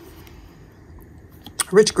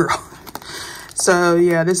 Rich girl. So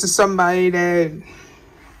yeah, this is somebody that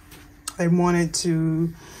they wanted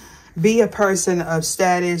to be a person of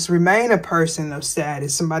status, remain a person of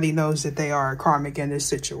status. Somebody knows that they are karmic in this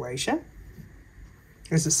situation.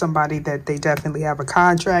 This is somebody that they definitely have a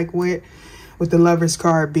contract with the Lover's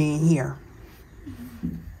card being here.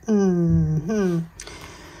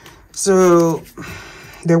 So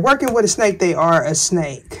they're working with a snake. They are a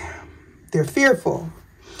snake. They're fearful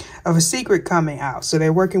of a secret coming out. So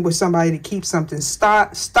they're working with somebody to keep something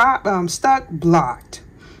stuck, blocked.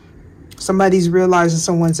 Somebody's realizing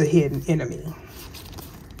someone's a hidden enemy.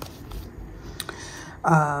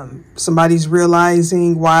 Somebody's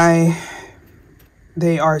realizing why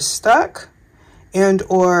they are stuck, and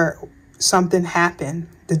or something happened.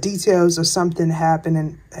 The details of something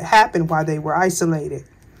happened while they were isolated.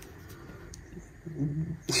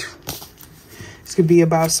 This could be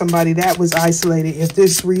about somebody that was isolated. If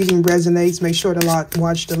this reading resonates, make sure to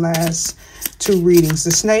watch the last two readings.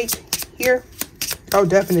 The snake here. Oh,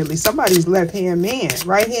 definitely. Somebody's left-hand man.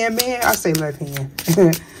 Right-hand man? I say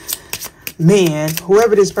left-hand. Man,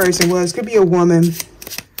 whoever this person was, could be a woman,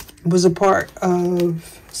 was a part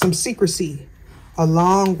of some secrecy a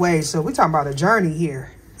long way. So we're talking about a journey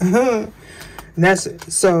here. And that's it.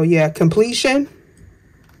 So, yeah, completion.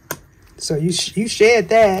 So you shared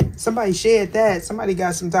that. Somebody shared that. Somebody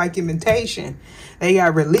got some documentation. They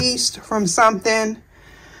got released from something.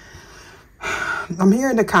 I'm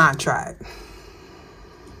hearing the contract.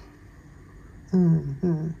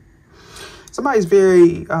 Somebody's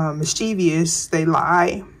very mischievous. They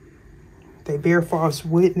lie. They bear false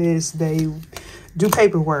witness. They do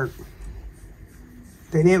paperwork.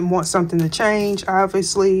 They didn't want something to change,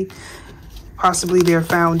 obviously. Possibly their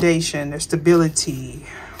foundation, their stability.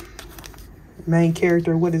 Main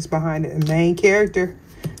character, what is behind it? A main character.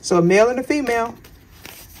 So a male and a female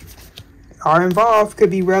are involved.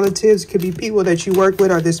 Could be relatives, could be people that you work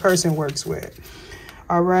with or this person works with.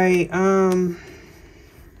 All right.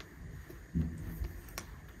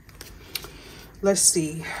 Let's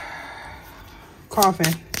see.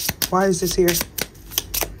 Coffin. Why is this here?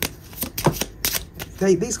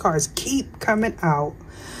 These cards keep coming out.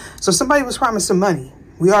 So somebody was promised some money.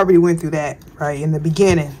 We already went through that, right? In the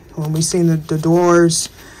beginning, when we seen the doors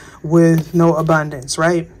with no abundance,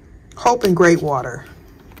 right? Hope and great water.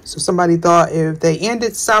 So somebody thought if they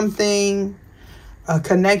ended something, a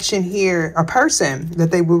connection here, a person,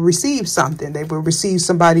 that they will receive something. They will receive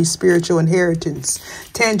somebody's spiritual inheritance,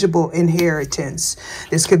 tangible inheritance.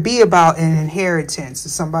 This could be about an inheritance to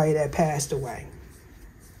somebody that passed away.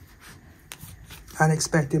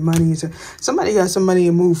 Unexpected money. Somebody got some money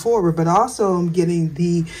and move forward, but also I'm getting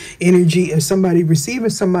the energy of somebody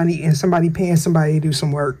receiving some money and somebody paying somebody to do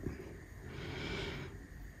some work.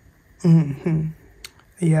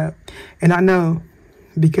 Yeah. And I know,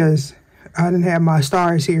 because I didn't have my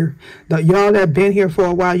stars here. Y'all that been here for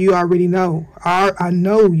a while, you already know. I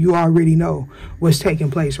know you already know what's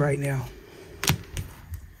taking place right now.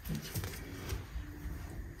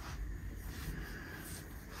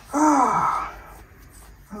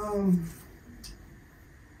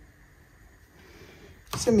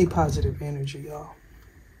 Send me positive energy, y'all.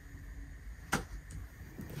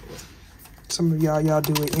 Some of y'all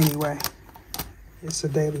do it anyway. It's a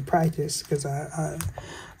daily practice, because I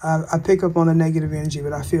pick up on the negative energy,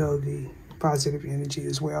 but I feel the positive energy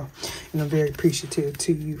as well. And I'm very appreciative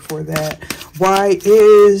to you for that. Why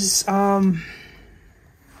is the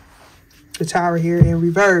Tower here in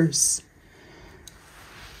reverse?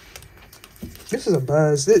 This is a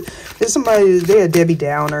buzz. There's somebody, they're a Debbie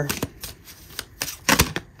Downer.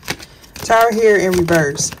 Tower here in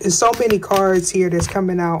reverse. There's so many cards here that's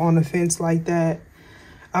coming out on the fence like that.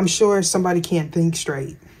 I'm sure somebody can't think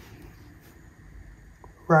straight.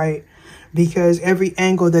 Right? Because every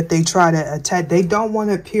angle that they try to attack, they don't want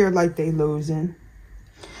to appear like they losing.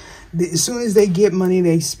 As soon as they get money,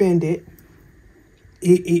 they spend it.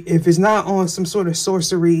 if it's not on some sort of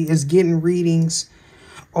sorcery, it's getting readings,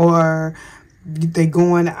 or they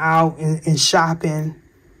going out and shopping.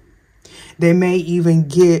 They may even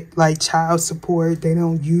get like child support. They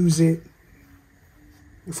don't use it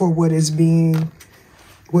for what it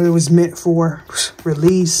was meant for.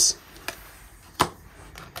 Release,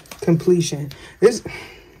 completion.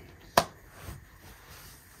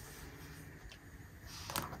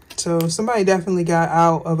 So somebody definitely got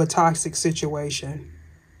out of a toxic situation.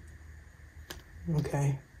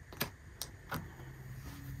 Okay.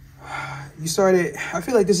 You started, I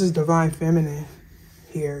feel like this is divine feminine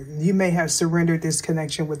here. You may have surrendered this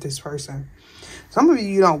connection with this person. Some of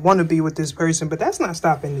you don't want to be with this person, but that's not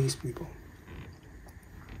stopping these people.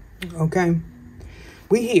 Okay.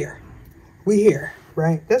 We here,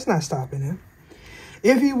 right? That's not stopping them.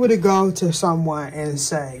 If you were to go to someone and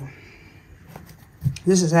say,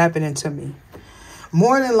 this is happening to me,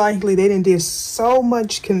 more than likely they didn't did so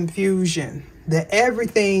much confusion that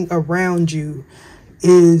everything around you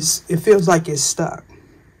it feels like it's stuck.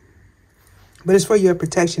 But it's for your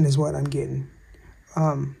protection is what I'm getting.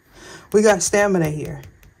 We got stamina here.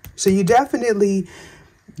 So you definitely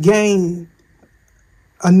gain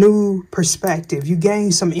a new perspective. You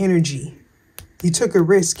gain some energy. You took a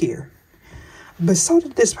risk here. But so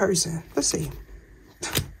did this person. Let's see.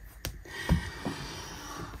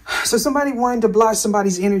 So somebody wanted to block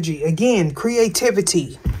somebody's energy. Again,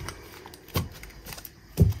 creativity.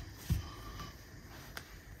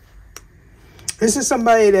 This is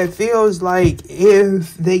somebody that feels like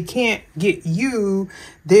if they can't get you,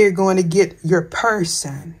 they're going to get your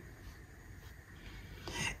person.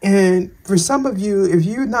 And for some of you, if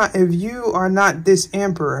you are not this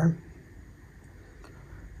emperor,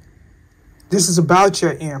 this is about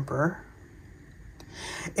your emperor,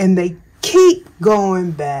 and they keep going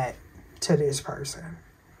back to this person.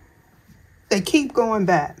 They keep going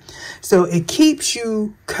back. So it keeps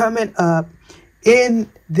you coming up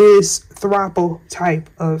in this throuple type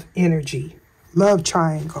of energy, love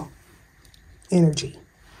triangle energy.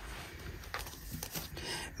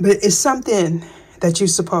 But it's something that you're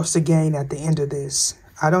supposed to gain at the end of this.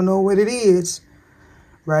 I don't know what it is,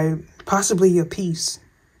 right? Possibly your peace.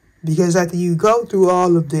 Because after you go through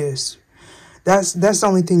all of this, that's the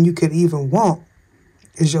only thing you could even want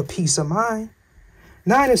is your peace of mind.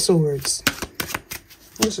 9 of Swords.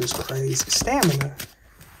 This is crazy. Stamina.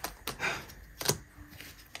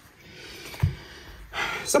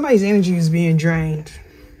 Somebody's energy is being drained.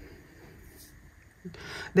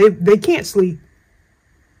 They can't sleep.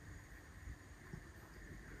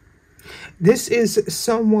 This is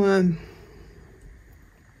someone,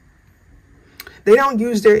 they don't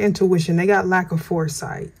use their intuition. They got lack of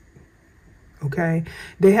foresight. Okay.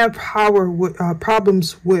 They have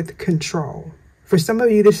problems with control. For some of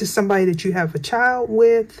you, this is somebody that you have a child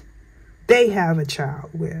with. They have a child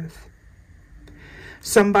with.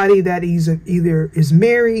 Somebody that either is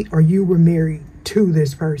married or you were married to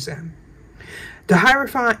this person. The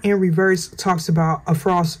Hierophant in reverse talks about a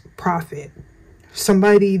false prophet.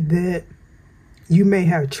 Somebody that you may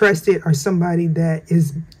have trusted, or somebody that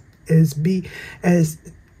is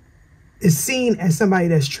seen as somebody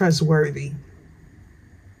that's trustworthy.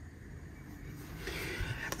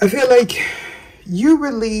 I feel like you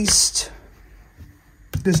released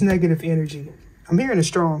this negative energy. I'm hearing a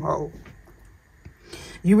stronghold.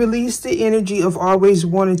 You released the energy of always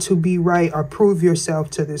wanting to be right or prove yourself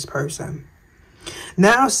to this person.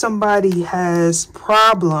 Now somebody has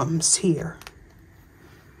problems here.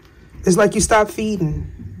 It's like you stop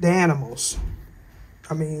feeding the animals.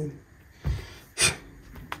 I mean,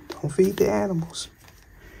 don't feed the animals.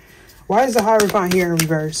 Why is the Hierophant here in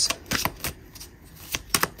reverse?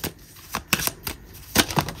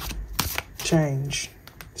 Change.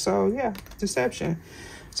 So yeah, deception.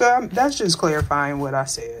 So that's just clarifying what I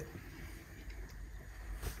said.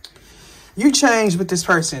 You changed, but this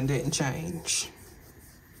person didn't change.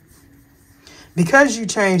 Because you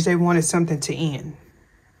changed, they wanted something to end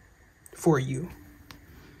for you.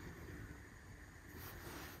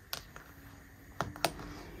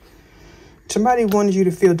 Somebody wanted you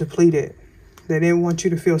to feel depleted. They didn't want you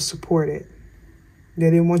to feel supported. They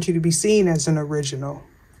didn't want you to be seen as an original,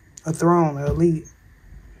 a throne, an elite,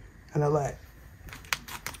 an elect.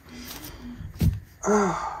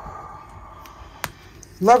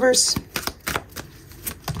 Lovers.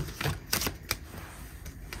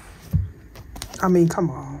 I mean,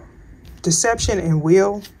 come on. Deception and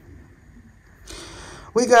will.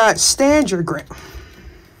 We got stand your ground.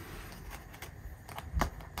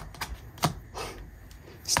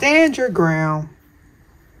 Stand your ground.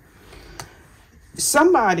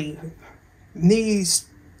 Somebody needs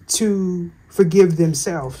to forgive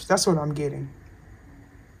themselves. That's what I'm getting.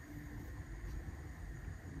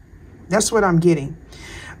 That's what I'm getting.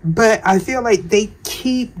 But I feel like they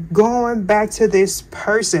keep going back to this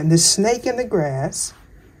person, this snake in the grass.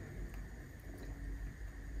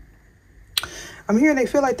 I'm hearing they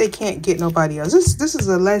feel like they can't get nobody else. This is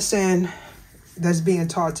a lesson that's being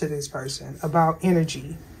taught to this person about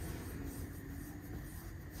energy.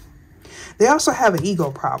 They also have an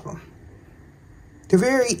ego problem. They're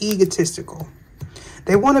very egotistical.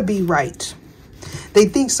 They want to be right. They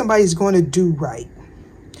think somebody's going to do right.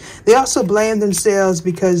 They also blame themselves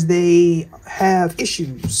because they have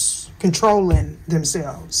issues controlling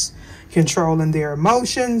themselves, controlling their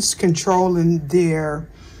emotions, controlling their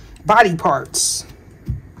body parts.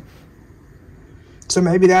 So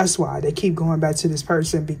maybe that's why they keep going back to this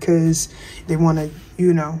person, because they want to,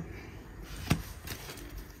 you know.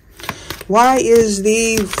 Why is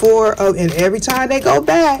the Four of, and every time they go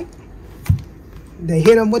back, they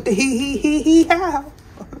hit them with the he, how.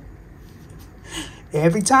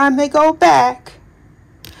 Every time they go back,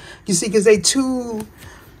 you see, because they too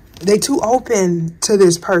open to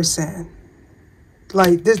this person.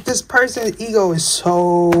 Like this person's ego is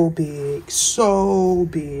so big, so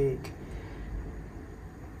big.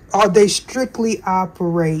 Or they strictly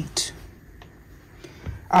operate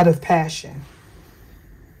out of passion.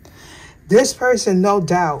 This person, no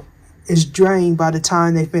doubt, is drained by the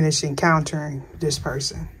time they finish encountering this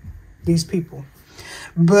person, these people.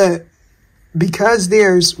 But because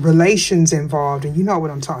there's relations involved, and you know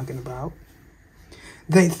what I'm talking about,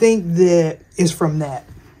 they think that it's from that.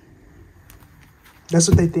 That's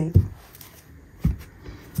what they think.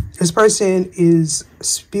 This person is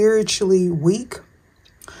spiritually weak,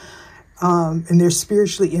 and they're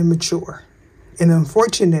spiritually immature. And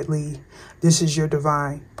unfortunately, this is your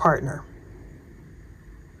divine partner.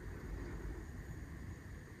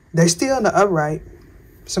 They're still in the upright.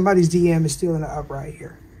 Somebody's DM is still in the upright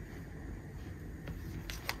here.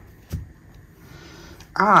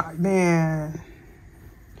 Ah, man.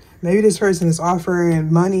 Maybe this person is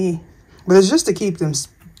offering money, but it's just to keep them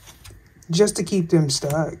stuck,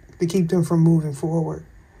 to keep them from moving forward.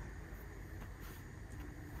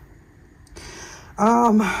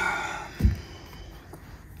 Only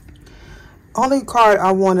card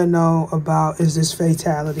I want to know about is this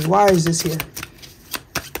fatality. Why is this here?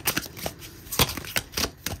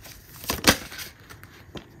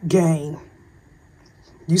 Gain.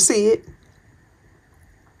 You see it.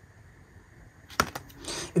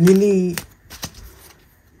 If you need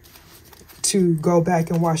to go back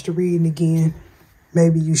and watch the reading again,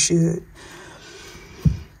 maybe you should.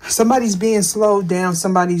 Somebody's being slowed down.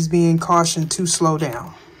 Somebody's being cautioned to slow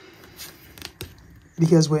down.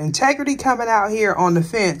 Because with integrity coming out here on the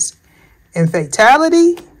fence and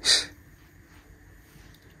fatality,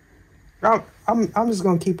 I'm just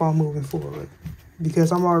going to keep on moving forward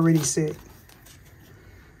because I'm already sick.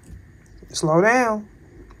 Slow down.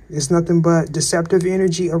 It's nothing but deceptive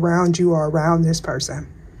energy around you or around this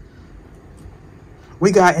person.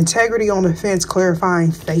 We got integrity on the fence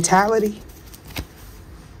clarifying fatality.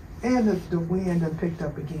 And the wind done picked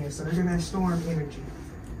up again. So they're going to have storm energy,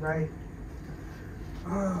 right?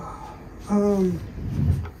 I'm going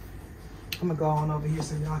to go on over here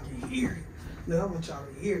so y'all can hear it. Look, I want y'all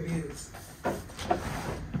to hear this. I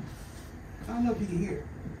don't know if you can hear it.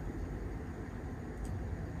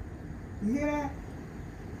 You hear that?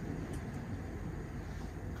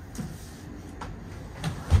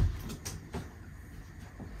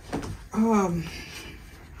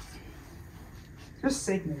 Just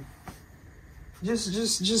sickening.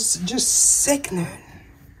 Just sickening.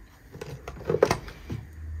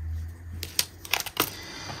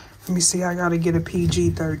 Let me see. I gotta get a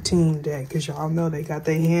PG-13 deck because y'all know they got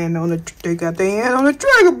their hand on the trigger,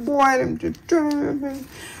 boy.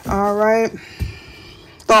 All right.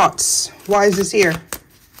 Thoughts. Why is this here?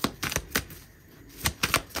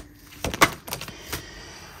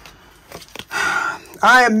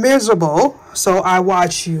 I am miserable, so I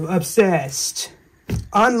watch you. Obsessed.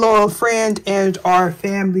 Unloyal friend and our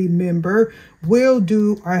family member will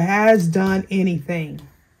do or has done anything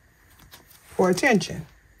for attention.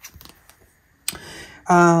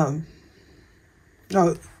 No,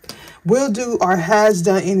 will do or has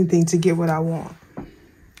done anything to get what I want.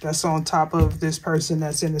 That's on top of this person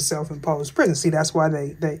that's in the self-imposed prison. See, that's why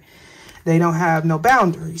they don't have no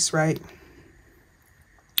boundaries, right?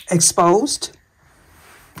 Exposed.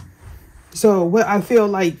 So what I feel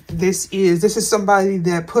like this is somebody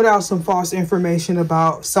that put out some false information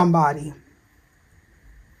about somebody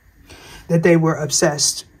that they were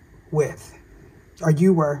obsessed with, or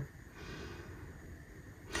you were.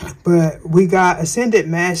 But we got ascended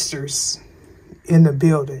masters in the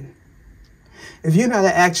building. If you're not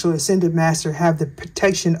an actual ascended master, have the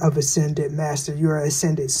protection of ascended master, you're an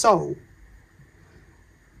ascended soul.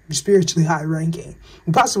 You're spiritually high ranking.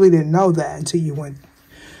 You possibly didn't know that until you went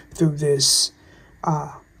through this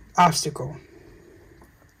obstacle.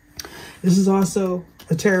 This is also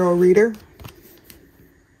a tarot reader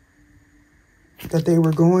that they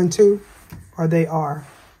were going to, or they are.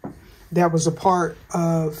 That was a part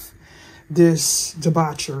of this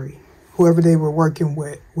debauchery. Whoever they were working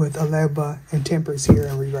with a Libra and Temperance here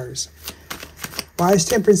in reverse. Why is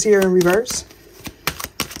Temperance here in reverse?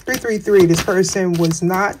 333, this person was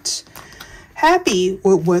not happy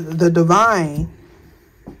with what the divine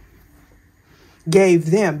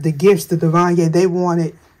gave them. The gifts the divine gave, they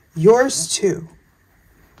wanted yours too.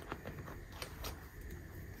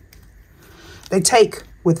 They take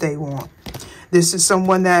what they want. This is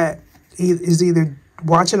someone that is either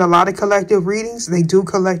watching a lot of collective readings. They do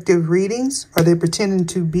collective readings, or they're pretending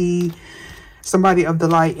to be somebody of the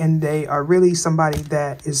light and they are really somebody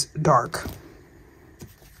that is dark.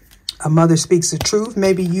 A mother speaks the truth.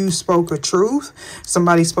 Maybe you spoke a truth.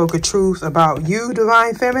 Somebody spoke a truth about you,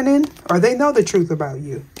 divine feminine, or they know the truth about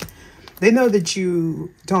you. They know that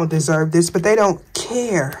you don't deserve this, but they don't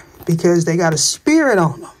care because they got a spirit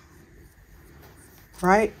on them.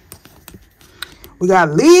 Right? We got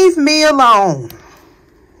to leave me alone.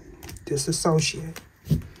 Disassociate.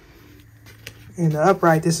 In the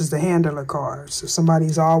upright, this is the handler card. So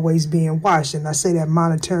somebody's always being watched. And I say that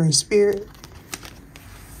monitoring spirit.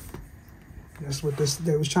 That's what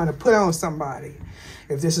they was trying to put on somebody.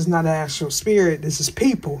 If this is not an actual spirit, this is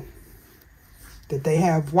people that they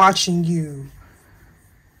have watching you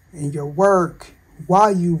in your work,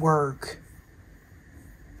 while you work,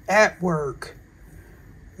 at work.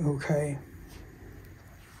 Okay.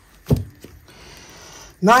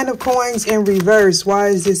 9 of coins in reverse. Why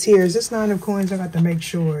is this here? Is this 9 of coins? I got to make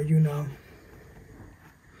sure, you know.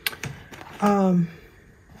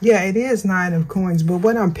 Yeah, it is 9 of coins. But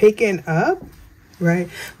what I'm picking up, right?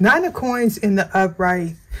 9 of coins in the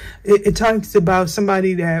upright. It talks about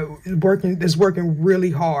somebody that's working really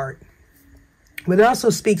hard. But it also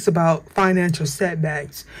speaks about financial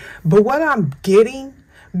setbacks. But what I'm getting,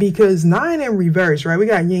 because 9 in reverse, right? We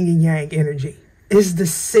got yin and yang energy. Is the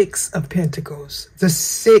 6 of Pentacles. The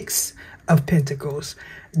 6 of Pentacles.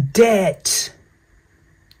 Debt.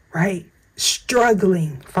 Right?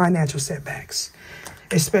 Struggling financial setbacks.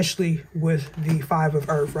 Especially with the 5 of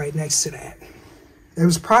Earth right next to that. It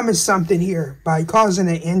was promised something here by causing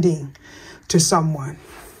an ending to someone.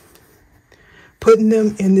 Putting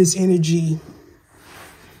them in this energy.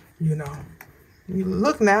 You know. You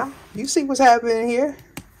look now. You see what's happening here.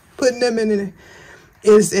 Putting them in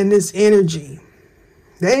this energy.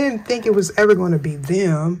 They didn't think it was ever going to be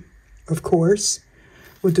them, of course,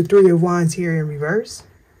 with the 3 of Wands here in reverse.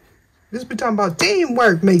 This been talking about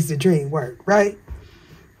teamwork makes the dream work, right?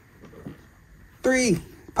 3,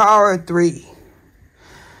 power of 3.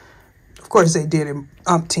 Of course, they did it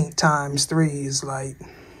umpteen times. 3 is like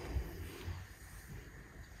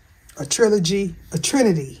a trilogy, a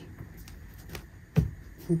trinity.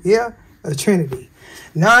 Yeah, a trinity.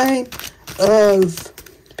 9 of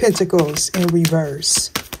Pentacles in reverse.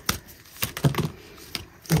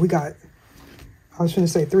 And we got, I was going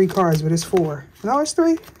to say 3 cards, but it's 4. No, it's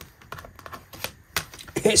 3.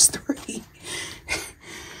 It's 3.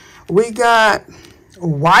 We got,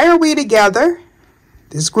 why are we together?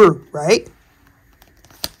 This group, right?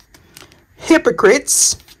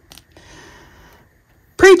 Hypocrites.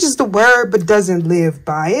 Preaches the word but doesn't live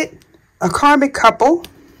by it. A karmic couple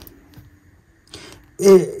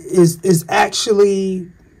is actually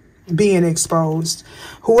being exposed.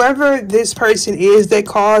 Whoever this person is that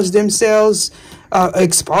caused themselves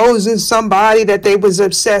exposing somebody that they was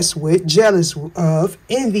obsessed with, jealous of,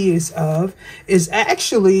 envious of, is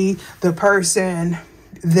actually the person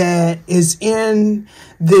that is in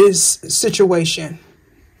this situation,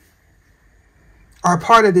 are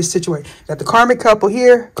part of this situation. Got the karmic couple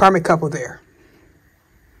here, karmic couple there.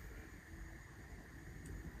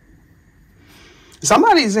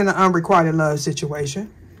 Somebody's in an unrequited love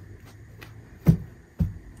situation.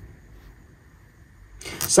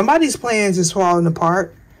 Somebody's plans is falling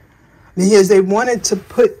apart because they wanted to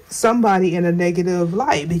put somebody in a negative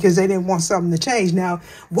light because they didn't want something to change. Now,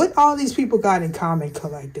 what all these people got in common,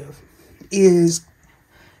 collective, is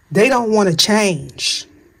they don't want to change.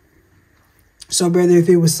 So whether if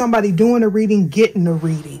it was somebody doing a reading, getting a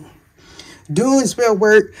reading, doing spell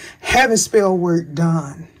work, having spell work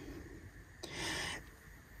done,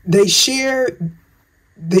 they share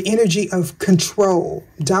the energy of control,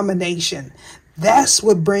 domination. That's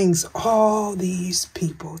what brings all these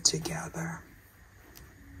people together.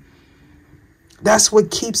 That's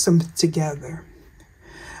what keeps them together.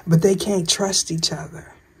 But they can't trust each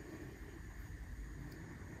other.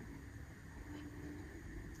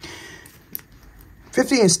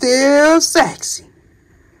 "50 and still sexy."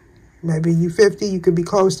 Maybe you 50, you could be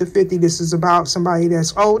close to 50. This is about somebody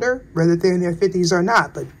that's older, whether they're in their 50s or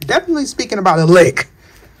not. But definitely speaking about a lick.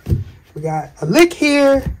 We got a lick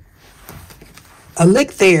here, a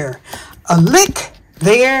lick there, a lick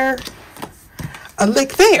there, a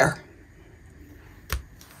lick there.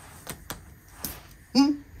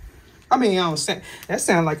 I mean, I don't say, that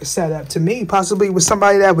sounds like a setup to me. Possibly with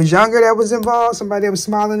somebody that was younger that was involved, somebody that was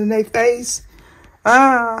smiling in their face.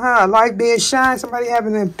 Light being shine, somebody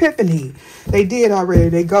having an epiphany. They did already.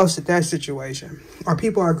 They ghosted that situation. Or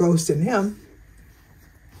people are ghosting them.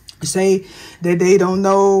 Say that they don't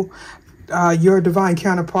know your divine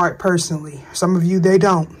counterpart personally. Some of you, they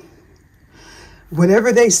don't.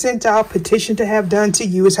 Whatever they sent out, petition to have done to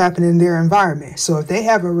you is happening in their environment. So if they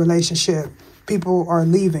have a relationship, people are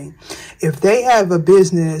leaving. If they have a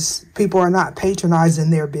business, people are not patronizing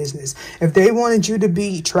their business. If they wanted you to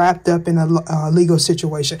be trapped up in a legal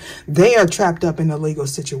situation, they are trapped up in a legal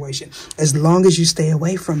situation as long as you stay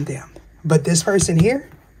away from them. But this person here,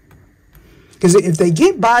 because if they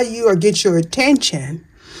get by you or get your attention,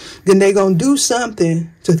 then they're going to do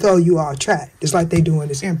something to throw you off track, just like they doing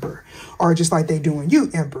this Emperor, or just like they doing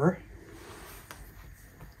you, Emperor.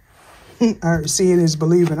 All right, seeing is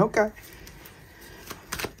believing. Okay.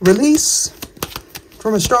 Release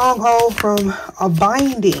from a stronghold, from a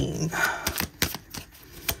binding.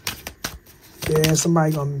 Yeah,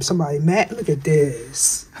 somebody mad. Look at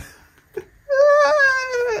this.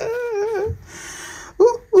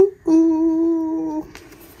 Ooh, ooh, ooh.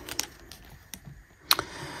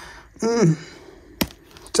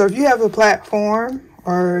 So if you have a platform,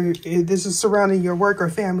 or if this is surrounding your work or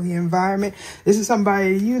family environment, this is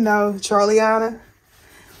somebody you know, Charliana,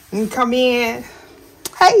 and come in.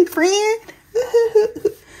 Hey, friend.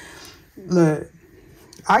 Look,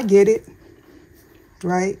 I get it,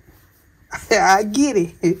 right? I get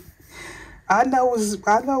it. I know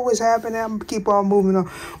what's happening. I'm gonna keep on moving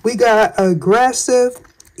on. We got aggressive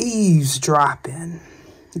eavesdropping,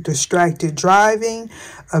 distracted driving,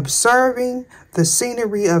 observing the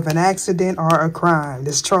scenery of an accident or a crime.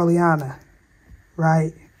 This Charliana,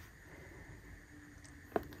 right?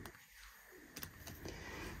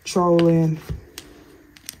 Trolling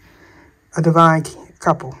a divine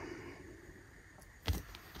couple.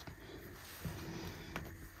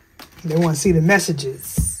 They want to see the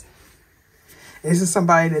messages. This is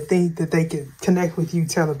somebody that think that they can connect with you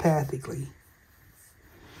telepathically.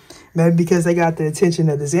 Maybe because they got the attention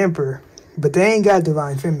of this Emperor, but they ain't got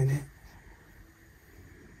divine feminine.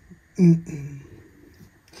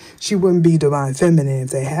 She wouldn't be divine feminine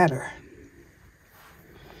if they had her.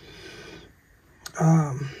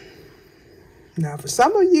 Now, for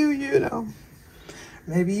some of you, you know,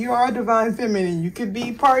 maybe you are divine feminine. You could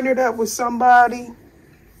be partnered up with somebody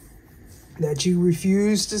that you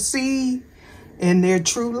refuse to see in their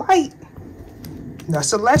true light.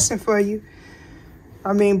 That's a lesson for you.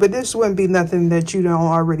 I mean, but this wouldn't be nothing that you don't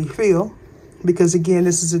already feel. Because, again,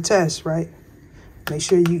 this is a test, right? Make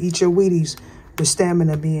sure you eat your Wheaties with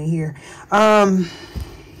stamina being here. I'm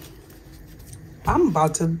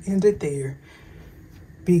about to end it there.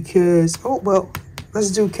 Because, oh, well,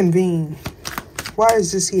 let's do convene. Why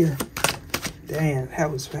is this here? Damn,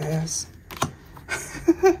 that was fast.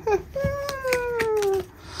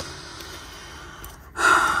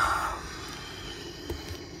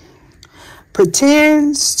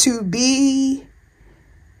 Pretends to be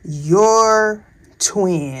your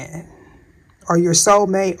twin or your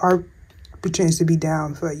soulmate, or pretends to be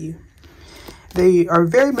down for you. They are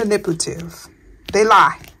very manipulative. They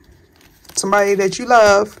lie. Somebody that you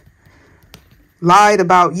love lied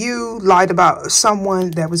about you, lied about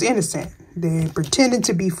someone that was innocent. They pretended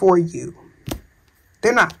to be for you.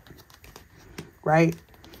 They're not. Right?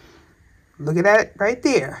 Look at that right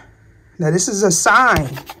there. Now, this is a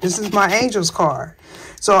sign. This is my angel's card.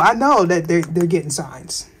 So I know that they're getting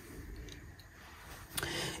signs.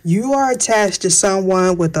 You are attached to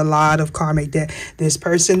someone with a lot of karmic debt. This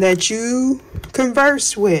person that you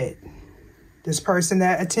converse with. This person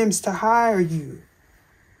that attempts to hire you.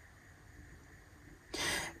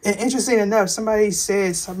 And interesting enough, somebody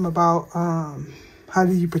said something about how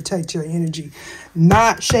do you protect your energy?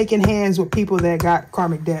 Not shaking hands with people that got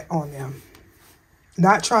karmic debt on them.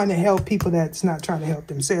 Not trying to help people that's not trying to help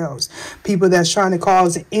themselves. People that's trying to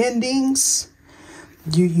cause endings.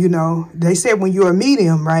 You know, they said when you're a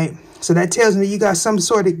medium, right? So that tells me you got some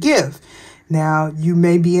sort of gift. Now, you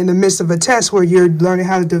may be in the midst of a test where you're learning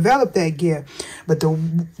how to develop that gift. But the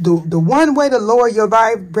one way to lower your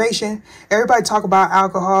vibration, everybody talk about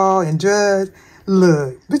alcohol and drugs.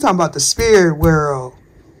 Look, we're talking about the spirit world.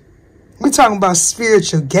 We're talking about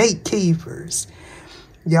spiritual gatekeepers.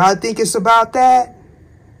 Y'all think it's about that?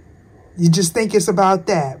 You just think it's about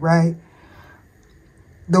that, right?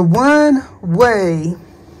 The one way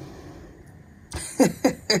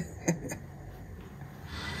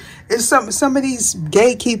is some of these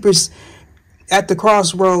gatekeepers at the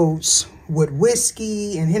crossroads with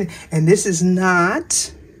whiskey and this is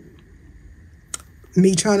not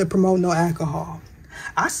me trying to promote no alcohol.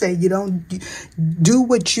 I say you don't do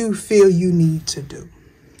what you feel you need to do.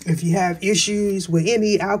 If you have issues with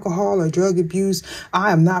any alcohol or drug abuse,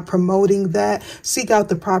 I am not promoting that. Seek out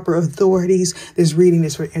the proper authorities. This reading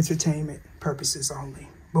is for entertainment purposes only.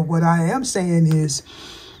 But what I am saying is,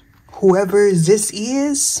 whoever this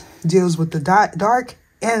is deals with the dark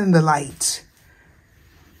and the light.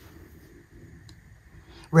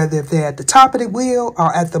 Whether if they're at the top of the wheel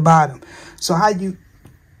or at the bottom. So how you...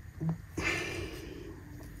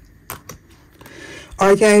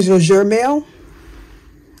 Archangel Jermail.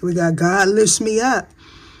 We got God Lifts Me Up.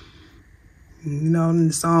 You know, in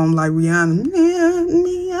the song like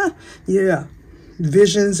Rihanna. Yeah.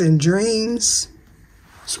 Visions and dreams.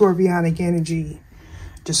 Scorpionic energy.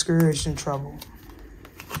 Discouraged and trouble.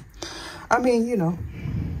 I mean, you know.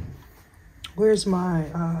 Where's my...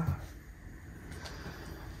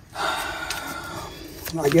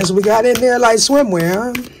 I guess we got in there like swimwear,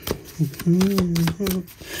 huh?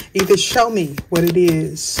 Either show me what it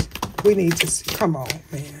is. We need to see. Come on,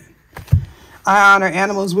 man. I honor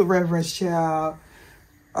animals with reverence, child.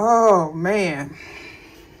 Oh, man.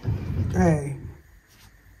 Hey.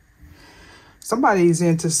 Somebody's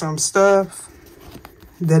into some stuff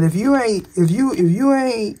that if you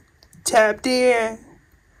ain't tapped in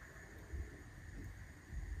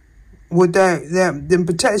with the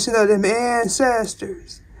protection of them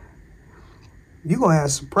ancestors, you're gonna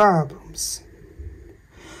have some problems.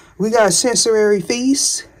 We got sensory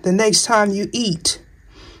feasts. The next time you eat,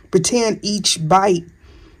 pretend each bite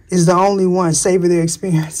is the only one. Savor the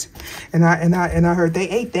experience. And I heard they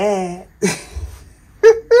ate that.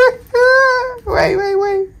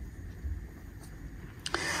 Wait.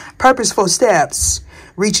 Purposeful steps.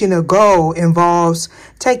 Reaching a goal involves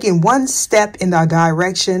taking one step in the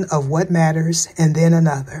direction of what matters and then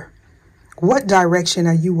another. What direction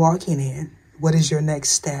are you walking in? What is your next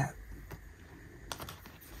step?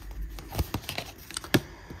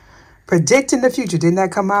 Predicting the future. Didn't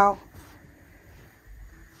that come out?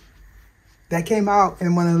 That came out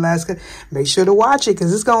in one of the last... Make sure to watch it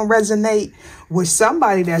because it's going to resonate with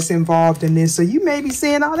somebody that's involved in this. So you may be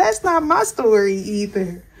saying, oh, that's not my story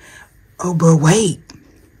either. Oh, but wait.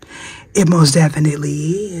 It most definitely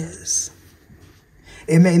is.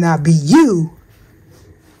 It may not be you,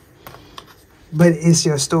 but it's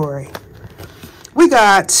your story. We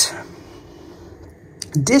got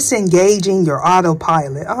disengaging your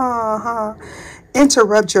autopilot.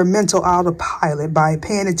 Interrupt your mental autopilot by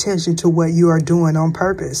paying attention to what you are doing on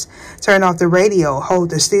purpose. Turn off the radio, hold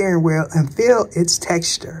the steering wheel, and feel its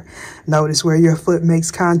texture. Notice where your foot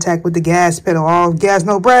makes contact with the gas pedal. All gas,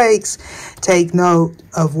 no brakes. Take note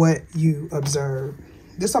of what you observe.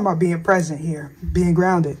 This is talking about being present here, being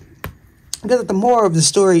grounded. Because the moral of the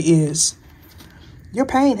story is, your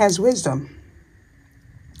pain has wisdom.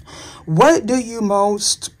 What do your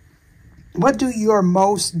most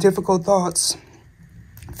difficult thoughts,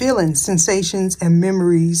 feelings, sensations, and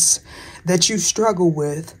memories that you struggle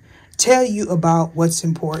with tell you about what's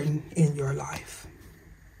important in your life?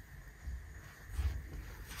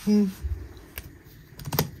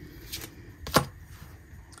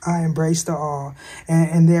 I embrace the all.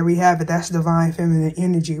 And there we have it. That's divine feminine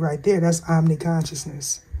energy right there. That's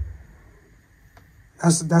omniconsciousness.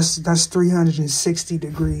 That's 360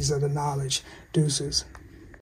 degrees of the knowledge. Deuces.